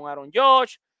anteriormente con Aaron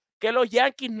Judge, que los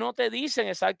Yankees no te dicen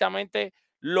exactamente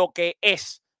lo que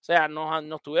es. O sea,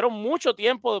 nos tuvieron mucho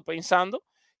tiempo pensando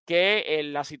que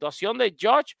la situación de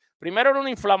Judge, primero era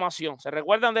una inflamación. ¿Se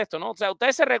recuerdan de esto, no? O sea,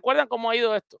 ustedes se recuerdan cómo ha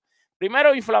ido esto.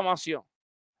 Primero, inflamación.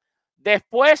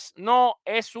 Después no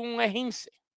es un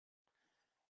esguince,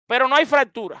 pero no hay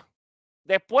fractura.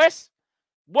 Después,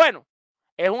 bueno,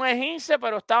 es un esguince,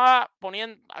 pero estaba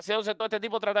haciéndose todo este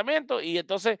tipo de tratamiento y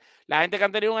entonces la gente que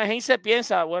han tenido un esguince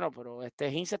piensa, bueno, pero este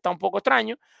esguince está un poco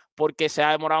extraño porque se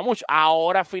ha demorado mucho.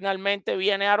 Ahora finalmente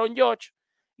viene Aaron Judge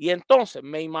y entonces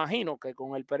me imagino que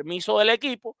con el permiso del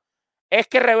equipo es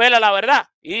que revela la verdad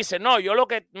y dice, no, yo lo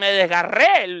que me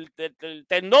desgarré el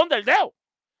tendón del dedo.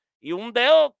 Y un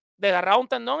dedo desgarrado, un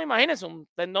tendón, imagínense, un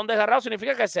tendón desgarrado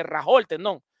significa que se rajó el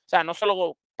tendón. O sea, no se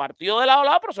lo partió de lado a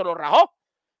lado, pero se lo rajó.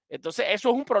 Entonces, eso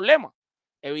es un problema,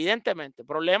 evidentemente.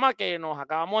 Problema que nos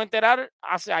acabamos de enterar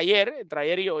entre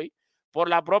ayer y hoy, por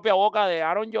la propia boca de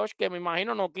Aaron Judge, que me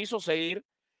imagino no quiso seguir,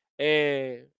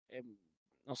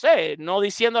 no sé, no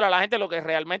diciéndole a la gente lo que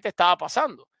realmente estaba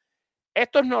pasando.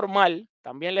 Esto es normal,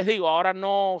 también les digo, ahora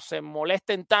no se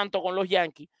molesten tanto con los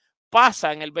Yankees,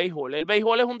 pasa en el béisbol. El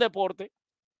béisbol es un deporte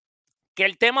que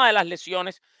el tema de las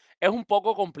lesiones es un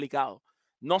poco complicado.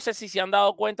 No sé si se han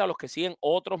dado cuenta los que siguen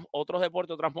otros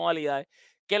deportes, otras modalidades,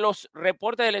 que los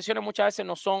reportes de lesiones muchas veces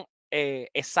no son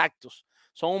exactos,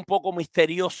 son un poco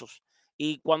misteriosos.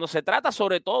 Y cuando se trata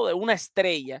sobre todo de una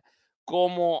estrella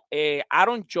como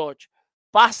Aaron Judge,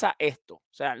 pasa esto.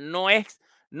 O sea,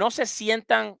 no se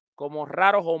sientan como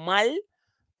raros o mal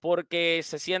porque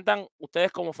se sientan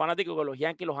ustedes como fanáticos que los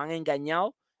Yankees los han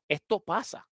engañado. Esto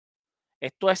pasa.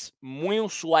 Esto es muy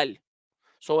usual,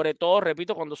 sobre todo,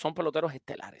 repito, cuando son peloteros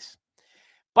estelares.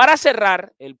 Para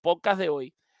cerrar el podcast de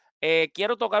hoy,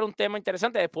 quiero tocar un tema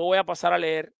interesante. Después voy a pasar a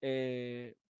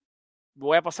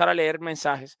leer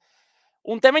mensajes.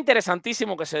 Un tema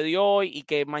interesantísimo que se dio hoy y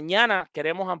que mañana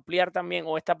queremos ampliar también,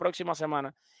 o esta próxima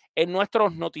semana, en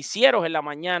nuestros noticieros en la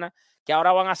mañana, que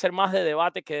ahora van a ser más de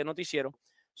debate que de noticiero,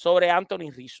 sobre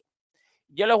Anthony Rizzo.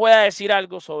 Yo les voy a decir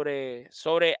algo sobre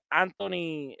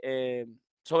Anthony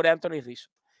Rizzo.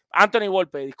 Anthony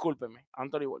Volpe, discúlpenme,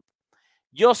 Anthony Volpe.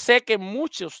 Yo sé que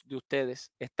muchos de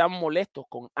ustedes están molestos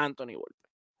con Anthony Volpe.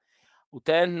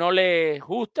 Ustedes no les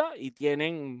gusta y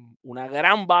tienen una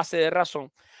gran base de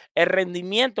razón el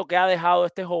rendimiento que ha dejado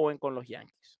este joven con los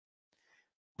Yankees.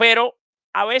 Pero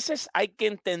a veces hay que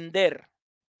entender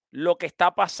lo que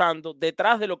está pasando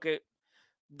detrás de lo que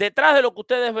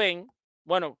ustedes ven.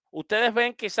 Bueno, ustedes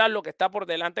ven quizás lo que está por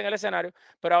delante en el escenario,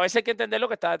 pero a veces hay que entender lo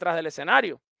que está detrás del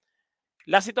escenario.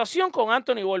 La situación con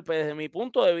Anthony Volpe, desde mi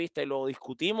punto de vista, y lo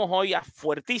discutimos hoy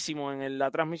fuertísimo en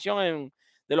la transmisión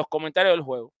de los comentarios del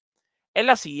juego, es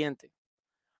la siguiente.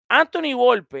 Anthony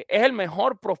Volpe es el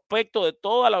mejor prospecto de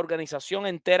toda la organización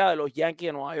entera de los Yankees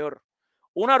de Nueva York.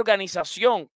 Una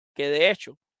organización que, de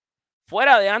hecho,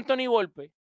 fuera de Anthony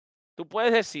Volpe, tú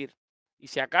puedes decir, y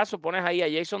si acaso pones ahí a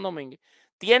Jason Domínguez,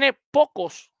 tiene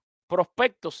pocos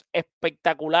prospectos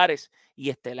espectaculares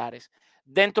y estelares.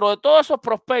 Dentro de todos esos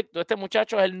prospectos, este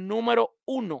muchacho es el número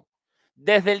 1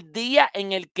 desde el día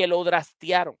en el que lo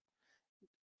draftearon.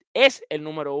 Es el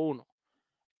número 1.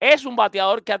 ¿Es un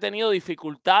bateador que ha tenido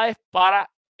dificultades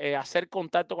para hacer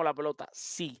contacto con la pelota?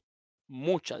 Sí,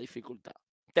 mucha dificultad,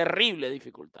 terrible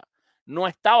dificultad. No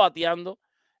está bateando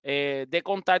de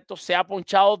contacto, se ha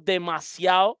ponchado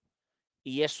demasiado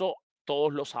y eso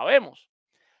todos lo sabemos.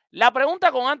 La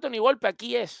pregunta con Anthony Volpe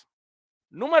aquí es,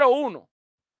 número 1,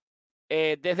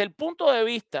 desde el punto de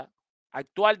vista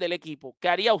actual del equipo, ¿qué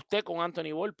haría usted con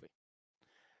Anthony Volpe?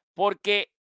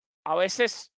 Porque a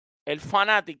veces el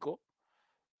fanático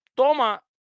toma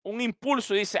un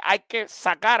impulso y dice, hay que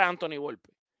sacar a Anthony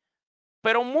Volpe.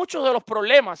 Pero muchos de los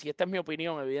problemas, y esta es mi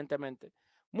opinión evidentemente,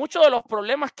 muchos de los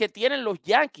problemas que tienen los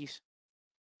Yankees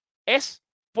es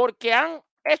porque han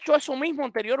hecho eso mismo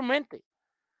anteriormente.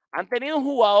 Han tenido un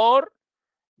jugador,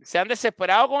 se han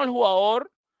desesperado con el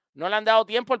jugador, no le han dado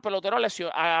tiempo al pelotero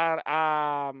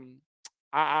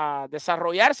a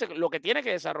desarrollarse lo que tiene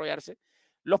que desarrollarse.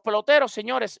 Los peloteros,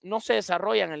 señores, no se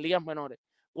desarrollan en ligas menores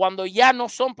cuando ya no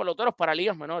son peloteros para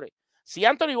ligas menores. Si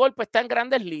Anthony Volpe está en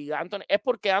grandes ligas, es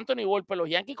porque Anthony Volpe, los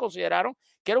Yankees consideraron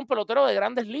que era un pelotero de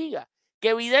grandes ligas, que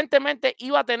evidentemente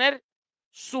iba a tener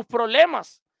sus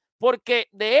problemas, porque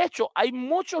de hecho hay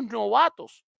muchos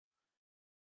novatos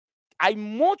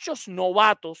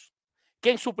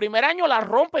que en su primer año la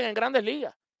rompen en grandes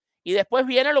ligas y después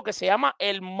viene lo que se llama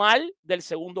el mal del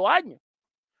segundo año.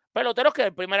 Peloteros que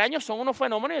el primer año son unos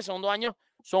fenómenos y el segundo año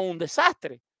son un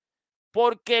desastre.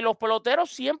 Porque los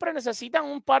peloteros siempre necesitan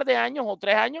un par de años o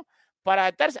 3 años para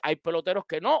adaptarse. Hay peloteros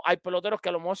que no, hay peloteros que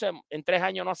a lo mejor en 3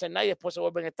 años no hacen nada y después se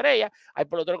vuelven estrellas. Hay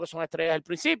peloteros que son estrellas al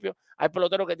principio. Hay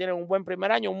peloteros que tienen un buen primer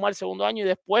año, un mal segundo año y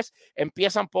después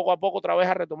empiezan poco a poco otra vez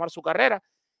a retomar su carrera.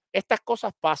 Estas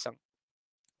cosas pasan.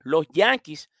 Los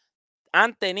Yankees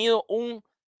han tenido un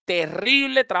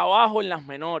terrible trabajo en las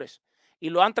menores. y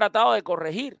lo han tratado de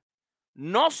corregir.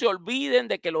 No se olviden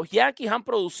de que los Yankees han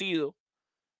producido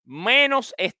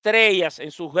menos estrellas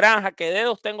en sus granjas, que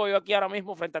dedos tengo yo aquí ahora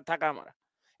mismo frente a esta cámara,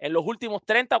 en los últimos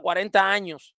 30 o 40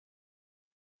 años.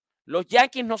 Los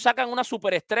Yankees no sacan una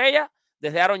superestrella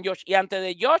desde Aaron Judge, y antes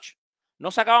de Judge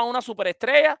no sacaban una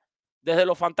superestrella desde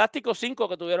los fantásticos 5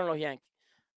 que tuvieron los Yankees.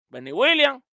 Bernie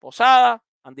Williams, Posada,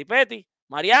 Andy Petty,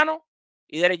 Mariano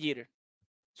y Derek Jeter.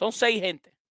 Son 6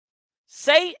 gente.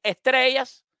 6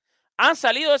 estrellas han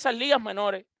salido de esas ligas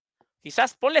menores.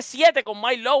 Quizás ponle 7 con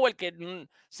Mike Lowell, que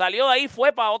salió de ahí,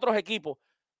 fue para otros equipos.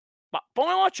 Pon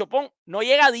 8, no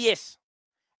llega a 10.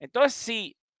 Entonces,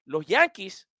 si los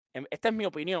Yankees, esta es mi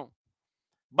opinión,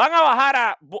 van a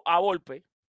bajar a Volpe,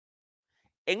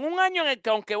 en un año en el que,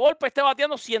 aunque Volpe esté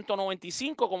bateando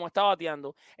 195 como está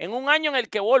bateando, en un año en el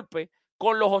que Volpe,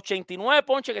 con los 89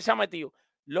 ponches que se ha metido,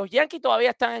 los Yankees todavía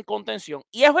están en contención.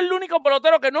 Y es el único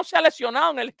pelotero que no se ha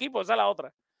lesionado en el equipo, esa es la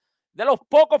otra. De los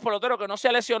pocos peloteros que no se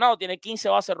ha lesionado, tiene 15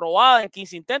 bases robadas en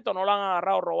 15 intentos, no lo han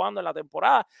agarrado robando en la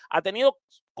temporada. Ha tenido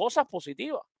cosas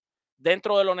positivas.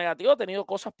 Dentro de lo negativo ha tenido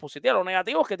cosas positivas. Lo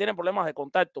negativo es que tiene problemas de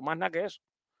contacto, más nada que eso.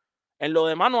 En lo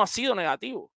demás no ha sido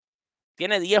negativo.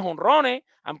 Tiene 10 honrones,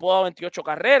 han empujado 28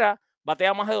 carreras,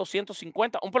 batea más de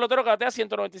 250. Un pelotero que batea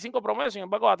 195 promedio, sin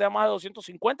embargo, batea más de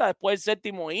 250 después del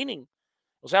séptimo inning.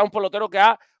 O sea, un pelotero que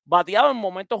ha bateado en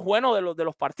momentos buenos de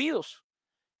los partidos.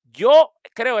 Yo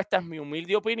creo, esta es mi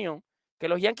humilde opinión, que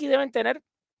los Yankees deben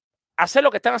hacer lo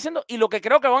que están haciendo y lo que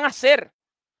creo que van a hacer.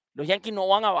 Los Yankees no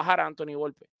van a bajar a Anthony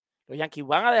Volpe. Los Yankees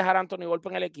van a dejar a Anthony Volpe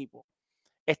en el equipo.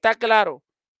 Está claro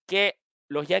que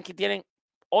los Yankees tienen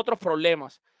otros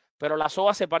problemas, pero la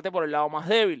soga se parte por el lado más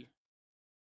débil.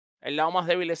 El lado más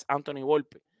débil es Anthony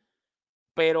Volpe.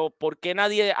 Pero ¿por qué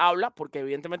nadie habla? Porque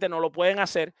evidentemente no lo pueden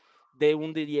hacer de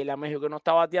un DJ LeMahieu que no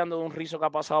está bateando, de un Rizzo que ha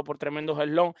pasado por tremendos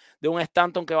eslón, de un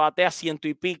Stanton que batea 100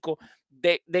 y pico.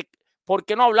 ¿Por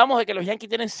qué no hablamos de que los Yankees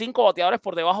tienen 5 bateadores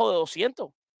por debajo de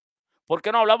 200? ¿Por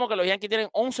qué no hablamos que los Yankees tienen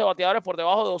 11 bateadores por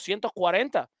debajo de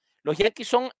 240? Los Yankees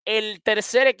son el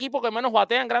tercer equipo que menos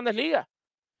batea en Grandes Ligas.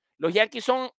 Los Yankees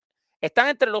están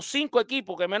entre los 5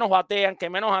 equipos que menos batean, que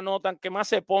menos anotan, que más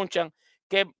se ponchan,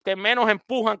 que menos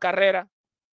empujan carreras.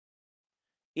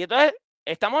 Y entonces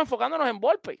estamos enfocándonos en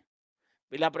Volpe.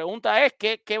 Y la pregunta es,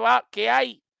 ¿qué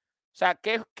hay? O sea,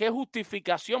 ¿qué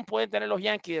justificación pueden tener los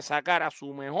Yankees de sacar a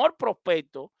su mejor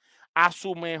prospecto, a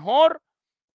su mejor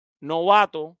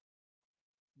novato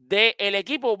del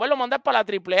equipo, volverlo a mandar para la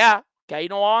AAA, que ahí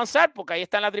no va a avanzar, porque ahí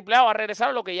está en la AAA, va a regresar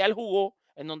a lo que ya él jugó,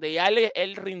 en donde ya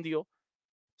él rindió?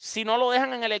 Si no lo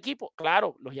dejan en el equipo,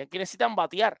 claro, los Yankees necesitan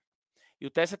batear. Y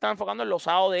ustedes se están enfocando en los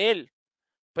sábados de él.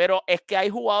 Pero es que hay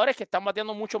jugadores que están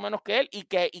bateando mucho menos que él y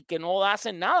que no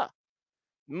hacen nada.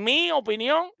 Mi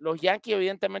opinión, los Yankees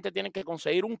evidentemente tienen que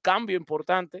conseguir un cambio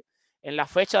importante en la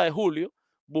fecha de julio,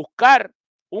 buscar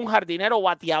un jardinero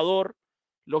bateador.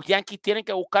 Los Yankees tienen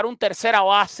que buscar un tercera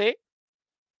base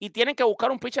y tienen que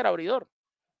buscar un pitcher abridor.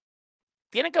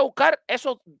 Tienen que buscar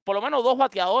esos, por lo menos 2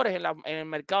 bateadores en el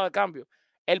mercado de cambio.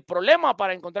 El problema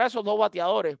para encontrar esos 2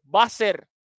 bateadores va a ser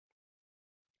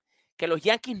que los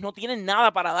Yankees no tienen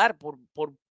nada para dar por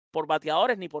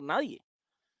bateadores ni por nadie.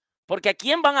 Porque ¿a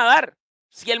quién van a dar?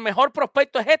 Si el mejor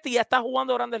prospecto es este y ya está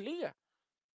jugando Grandes Ligas.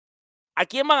 ¿A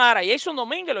quién van a dar? A Jason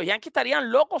Domínguez. Los Yankees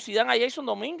estarían locos si dan a Jason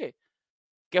Domínguez,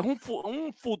 que es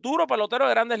un futuro pelotero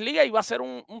de Grandes Ligas y va a ser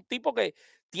un tipo que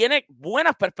tiene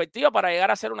buenas perspectivas para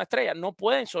llegar a ser una estrella. No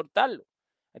pueden soltarlo.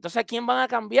 Entonces, ¿a quién van a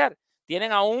cambiar?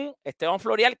 Tienen a un Esteban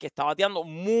Florial que está bateando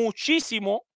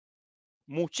muchísimo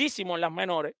en las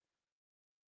menores.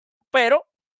 Pero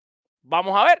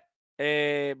vamos a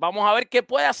ver qué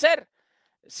puede hacer.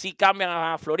 Si cambian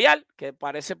a Florial, que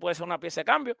parece puede ser una pieza de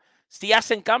cambio, si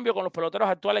hacen cambio con los peloteros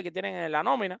actuales que tienen en la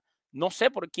nómina, no sé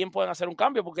por quién pueden hacer un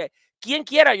cambio, porque ¿quién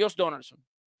quiere a Josh Donaldson?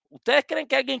 ¿Ustedes creen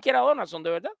que alguien quiera a Donaldson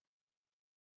de verdad?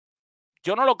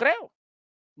 Yo no lo creo.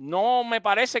 No me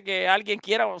parece que alguien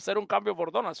quiera hacer un cambio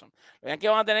por Donaldson. Vean que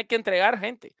van a tener que entregar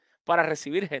gente para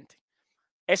recibir gente.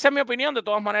 Esa es mi opinión. De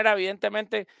todas maneras,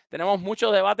 evidentemente, tenemos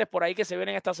muchos debates por ahí que se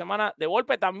vienen esta semana de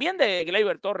Volpe, también de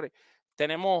Gleyber Torres.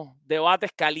 Tenemos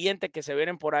debates calientes que se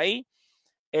vienen por ahí.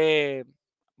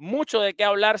 Mucho de qué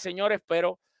hablar, señores,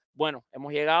 pero bueno,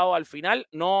 hemos llegado al final.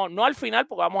 No al final,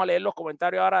 porque vamos a leer los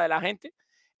comentarios ahora de la gente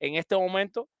en este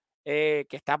momento, que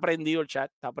está prendido el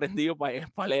chat. Está prendido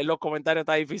para leer los comentarios,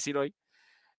 está difícil hoy.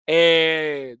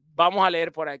 Vamos a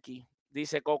leer por aquí.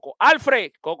 Dice Coco.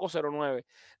 Alfred, Coco 09.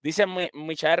 Dice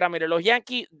Michael Ramírez, los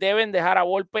Yankees deben dejar a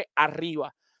Volpe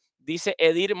arriba. Dice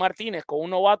Edir Martínez, con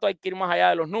un novato hay que ir más allá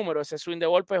de los números. Ese swing de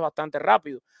Volpe es bastante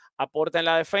rápido. Aporta en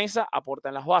la defensa, aporta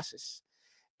en las bases.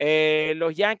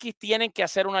 Los Yankees tienen que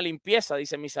hacer una limpieza,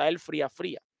 dice Misael Fría.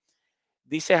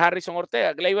 Dice Harrison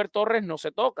Ortega, Gleyber Torres no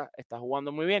se toca, está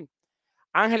jugando muy bien.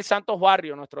 Ángel Santos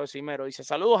Barrio, nuestro decimero, dice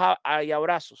saludos y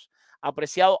abrazos.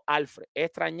 Apreciado Alfred, he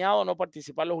extrañado no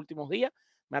participar los últimos días.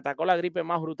 Me atacó la gripe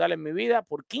más brutal en mi vida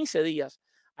por 15 días.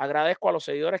 Agradezco a los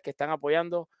seguidores que están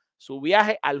apoyando su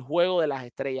viaje al Juego de las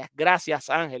Estrellas. Gracias,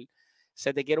 Ángel.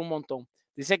 Se te quiere un montón.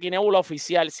 Dice Quinébula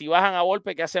Oficial, si bajan a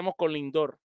golpe, ¿qué hacemos con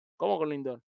Lindor? ¿Cómo con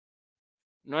Lindor?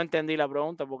 No entendí la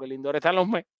pregunta porque Lindor está en los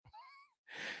Mets.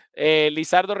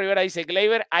 Lizardo Rivera dice,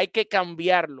 Gleyber hay que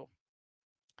cambiarlo.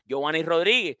 Giovanni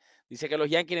Rodríguez dice que los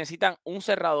Yankees necesitan un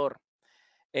cerrador.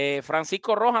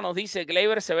 Francisco Rojas nos dice,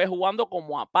 Gleyber se ve jugando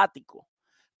como apático.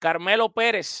 Carmelo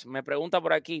Pérez me pregunta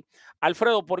por aquí,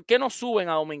 Alfredo, ¿por qué no suben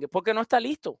a Domínguez? Porque no está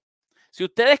listo. Si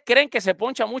ustedes creen que se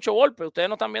poncha mucho golpe, ustedes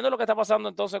no están viendo lo que está pasando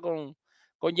entonces con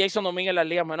Jason Domínguez en las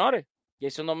ligas menores.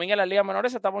 Jason Domínguez en las ligas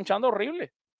menores se está ponchando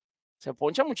horrible. Se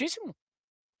poncha muchísimo.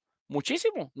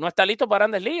 Muchísimo. No está listo para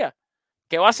grandes ligas.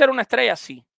 ¿Que va a ser una estrella?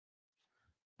 Sí.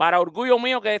 Para orgullo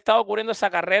mío que he estado cubriendo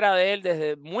esa carrera de él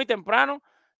desde muy temprano,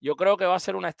 yo creo que va a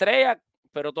ser una estrella,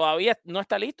 pero todavía no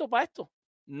está listo para esto.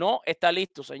 No está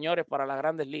listo, señores, para las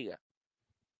grandes ligas.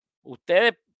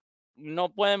 Ustedes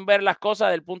no pueden ver las cosas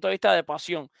desde el punto de vista de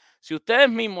pasión. Si ustedes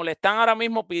mismos le están ahora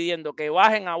mismo pidiendo que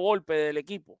bajen a golpe del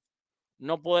equipo,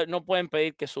 no pueden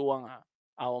pedir que suban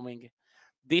a Domínguez.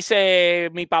 Dice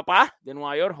mi papá de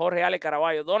Nueva York, Jorge Ale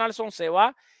Caraballo, Donaldson se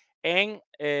va en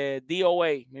DOA.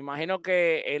 Me imagino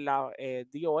que en la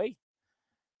DOA.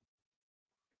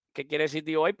 ¿Qué quiere decir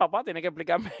DOA, papá? Tiene que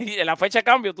explicarme. En la fecha de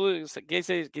cambio, tú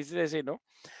quisiste decir, ¿no?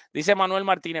 Dice Manuel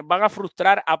Martínez, van a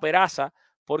frustrar a Peraza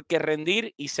porque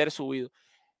rendir y ser subido.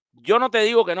 Yo no te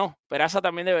digo que no. Peraza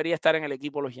también debería estar en el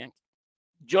equipo de los Yankees.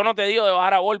 Yo no te digo de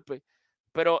bajar a golpe,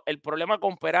 pero el problema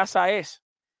con Peraza es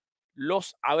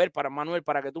a ver, para Manuel,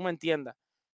 para que tú me entiendas,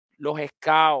 los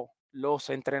scouts, los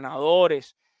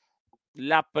entrenadores,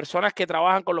 las personas que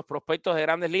trabajan con los prospectos de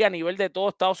grandes ligas a nivel de todo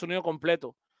Estados Unidos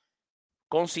completo,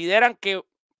 consideran que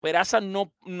Peraza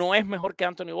no es mejor que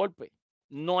Anthony Volpe.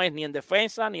 No es ni en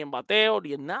defensa, ni en bateo,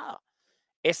 ni en nada.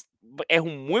 Es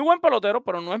un muy buen pelotero,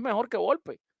 pero no es mejor que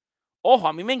Volpe. Ojo,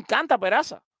 a mí me encanta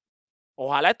Peraza.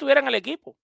 Ojalá estuviera en el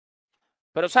equipo.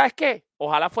 Pero ¿sabes qué?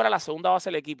 Ojalá fuera la segunda base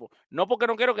del equipo. No porque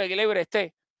no quiero que Gleyber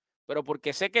esté, pero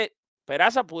porque sé que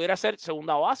Peraza pudiera ser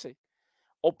segunda base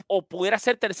o pudiera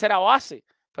ser tercera base.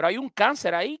 Pero hay un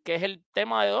cáncer ahí, que es el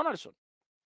tema de Donaldson,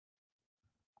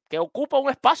 que ocupa un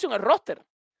espacio en el roster.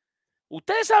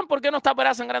 Ustedes saben por qué no está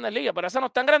Peraza en Grandes Ligas. Peraza no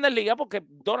está en Grandes Ligas porque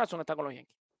Donaldson está con los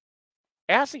Yankees.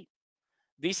 Es así.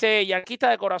 Dice Yanquista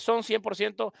de corazón,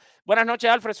 100%. Buenas noches,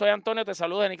 Alfred. Soy Antonio. Te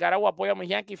saludo de Nicaragua. Apoyo a mis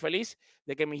Yankees. Feliz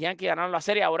de que mis Yankees ganaron la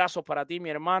serie. Abrazos para ti,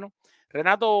 mi hermano.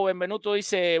 Renato Benvenuto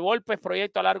dice, Volpe es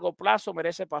proyecto a largo plazo.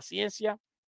 Merece paciencia.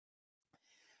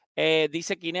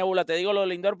 Dice Quinébula, te digo lo de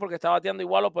Lindor porque está bateando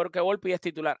igual o peor que Volpe y es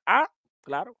titular. Ah,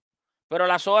 claro. Pero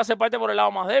la soga se parte por el lado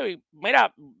más débil.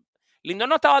 Mira, Lindor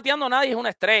no está bateando nadie, es una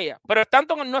estrella. Pero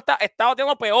Stanton no está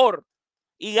bateando peor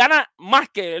y gana más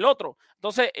que el otro.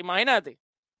 Entonces, imagínate.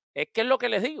 Es que es lo que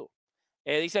les digo.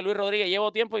 Dice Luis Rodríguez,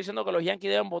 llevo tiempo diciendo que los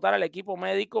Yankees deben votar al equipo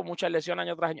médico, muchas lesiones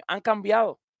año tras año. Han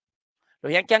cambiado.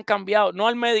 Los Yankees han cambiado, no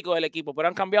al médico del equipo, pero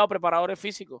han cambiado preparadores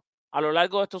físicos a lo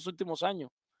largo de estos últimos años.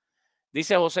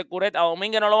 Dice José Curet, a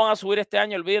Domínguez no lo van a subir este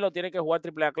año, el vídeo tiene que jugar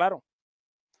AAA, claro.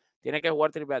 Tiene que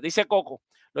jugar AAA. Dice Coco,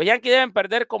 los Yankees deben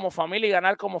perder como familia y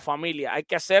ganar como familia. Hay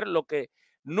que hacer lo que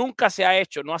nunca se ha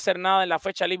hecho, no hacer nada en la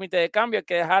fecha límite de cambio, hay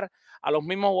que dejar a los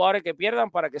mismos jugadores que pierdan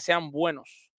para que sean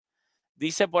buenos.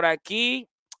 Dice por aquí,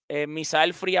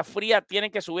 Misael Fría,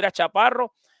 tienen que subir a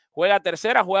Chaparro, juega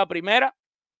tercera, juega primera.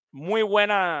 Muy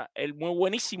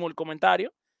buenísimo el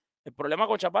comentario. El problema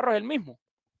con Chaparro es el mismo.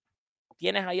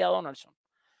 Tienes ahí a Donaldson.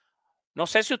 No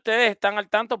sé si ustedes están al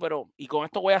tanto, pero, y con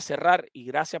esto voy a cerrar, y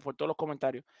gracias por todos los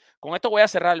comentarios, con esto voy a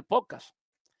cerrar el podcast.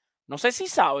 No sé si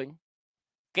saben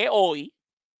que hoy,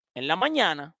 en la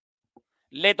mañana,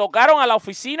 le tocaron a la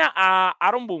oficina a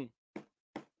Aaron Boone.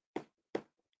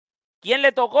 ¿Quién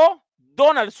le tocó?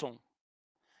 Donaldson.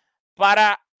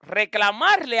 Para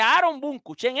reclamarle a Aaron Boone.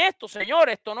 Escuchen esto,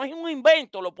 señores. Esto no es un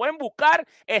invento. Lo pueden buscar.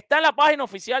 Está en la página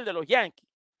oficial de los Yankees.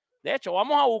 De hecho,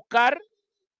 vamos a buscar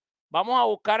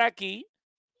aquí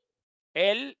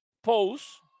el post.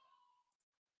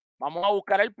 Vamos a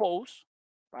buscar el post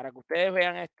para que ustedes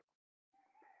vean esto.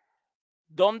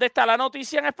 ¿Dónde está la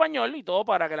noticia en español? Y todo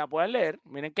para que la puedan leer.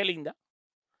 Miren qué linda.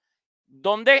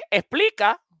 Donde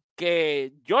explica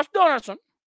que Josh Donaldson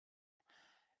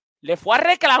le fue a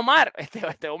reclamar,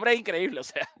 este hombre es increíble, o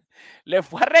sea, le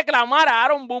fue a reclamar a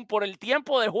Aaron Boone por el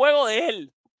tiempo de juego de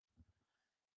él.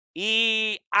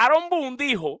 Y Aaron Boone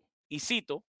dijo, y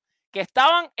cito, que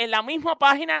estaban en la misma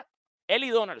página él y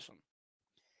Donaldson.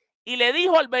 Y le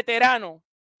dijo al veterano,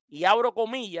 y abro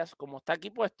comillas, como está aquí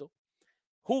puesto,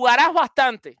 jugarás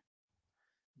bastante.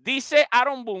 Dice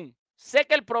Aaron Boone, sé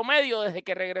que el promedio desde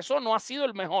que regresó no ha sido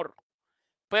el mejor,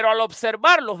 pero al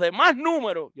observar los demás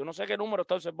números, yo no sé qué número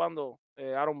está observando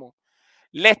Aaron Boone,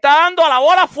 le está dando a la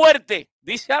bola fuerte,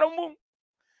 dice Aaron Boone.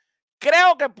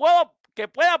 Creo que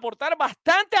puede aportar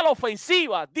bastante a la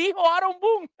ofensiva, dijo Aaron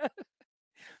Boone.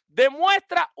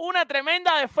 Demuestra una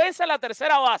tremenda defensa en la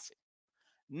tercera base.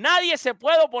 Nadie se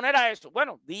puede oponer a eso.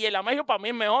 Bueno, DJ LaMegio para mí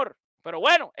es mejor. Pero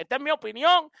bueno, esta es mi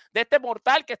opinión de este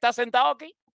mortal que está sentado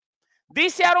aquí.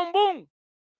 Dice Aaron Boone,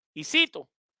 y cito,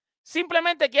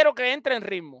 simplemente quiero que entre en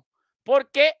ritmo,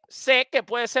 porque sé que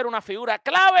puede ser una figura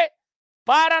clave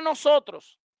para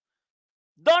nosotros.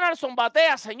 Donaldson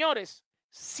batea, señores,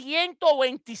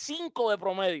 125 de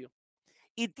promedio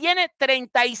y tiene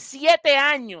 37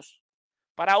 años.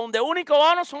 Para donde único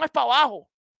Donaldson es para abajo.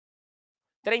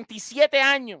 37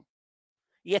 años.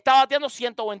 Y está bateando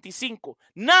 125.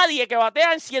 Nadie que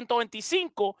batea en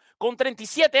 125 con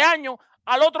 37 años,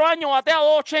 al otro año batea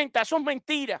 280. Eso es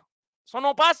mentira. Eso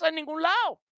no pasa en ningún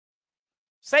lado.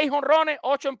 6 jonrones,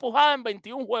 8 empujadas en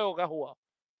 21 juegos que ha jugado.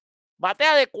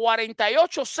 Batea de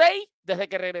 48-6 desde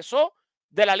que regresó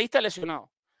de la lista de lesionados.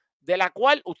 De la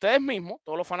cual ustedes mismos,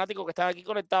 todos los fanáticos que están aquí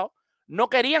conectados, no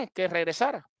querían que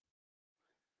regresara.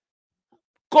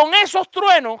 Con esos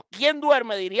truenos, ¿quién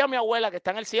duerme? Diría mi abuela que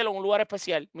está en el cielo en un lugar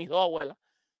especial, mis dos abuelas.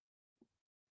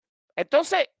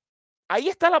 Entonces, ahí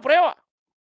está la prueba.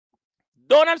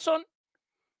 Donaldson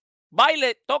va y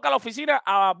le toca la oficina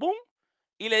a Boone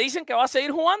y le dicen que va a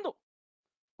seguir jugando.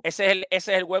 Ese es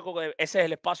el hueco, ese es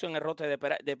el espacio en el rote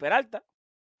de Peralta.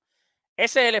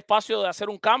 Ese es el espacio de hacer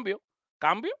un cambio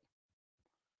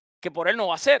que por él no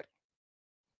va a hacer.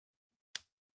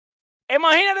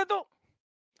 Imagínate tú.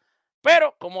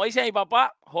 Pero, como dice mi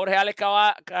papá, Jorge Alex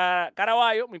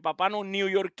Caraballo, mi papá no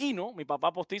neoyorquino, mi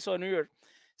papá postizo de New York,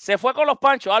 se fue con los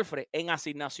Panchos, Alfred, en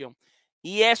asignación.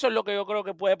 Y eso es lo que yo creo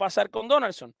que puede pasar con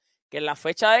Donaldson, que en la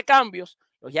fecha de cambios,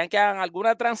 los Yankees hagan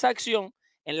alguna transacción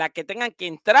en la que tengan que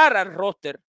entrar al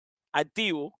roster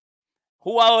activo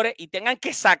jugadores y tengan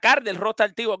que sacar del roster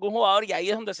activo a algún jugador, y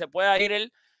ahí es donde se pueda ir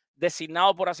el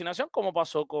designado por asignación, como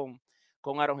pasó con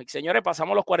Aaron Hicks. Señores,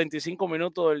 pasamos los 45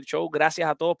 minutos del show. Gracias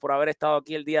a todos por haber estado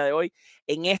aquí el día de hoy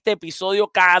en este episodio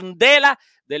candela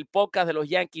del podcast de los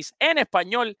Yankees en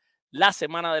español, la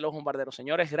semana de los bombarderos.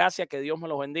 Señores, gracias, que Dios me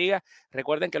los bendiga.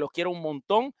 Recuerden que los quiero un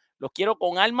montón, los quiero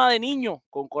con alma de niño,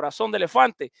 con corazón de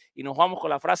elefante, y nos vamos con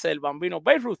la frase del bambino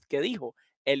Babe Ruth, que dijo: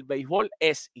 el béisbol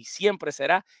es y siempre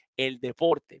será el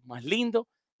deporte más lindo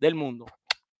del mundo.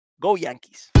 Go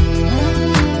Yankees.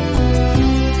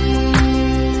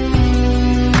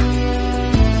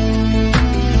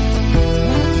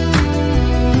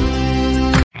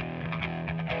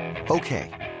 Okay,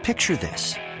 picture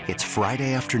this. It's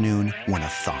Friday afternoon when a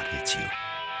thought hits you.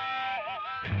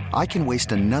 I can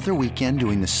waste another weekend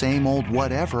doing the same old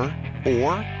whatever,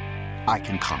 or I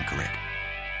can conquer it.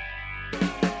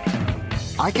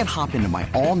 I can hop into my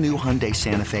all-new Hyundai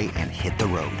Santa Fe and hit the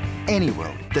road. Any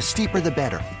road. The steeper, the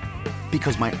better.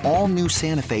 Because my all-new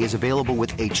Santa Fe is available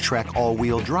with H-Track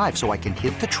all-wheel drive, so I can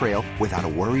hit the trail without a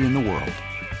worry in the world.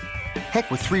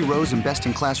 Heck, with 3 rows and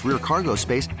best-in-class rear cargo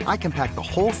space, I can pack the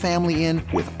whole family in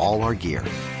with all our gear.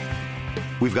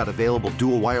 We've got available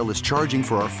dual wireless charging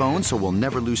for our phones, so we'll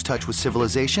never lose touch with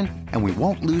civilization, and we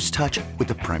won't lose touch with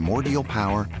the primordial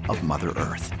power of Mother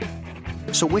Earth.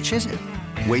 So which is it?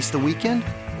 Waste the weekend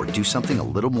or do something a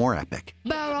little more epic?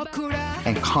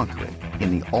 And conquer it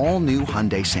in the all-new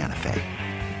Hyundai Santa Fe.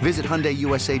 Visit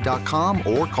HyundaiUSA.com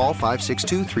or call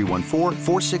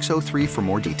 562-314-4603 for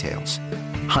more details.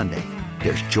 Hyundai,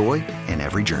 there's joy in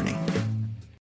every journey.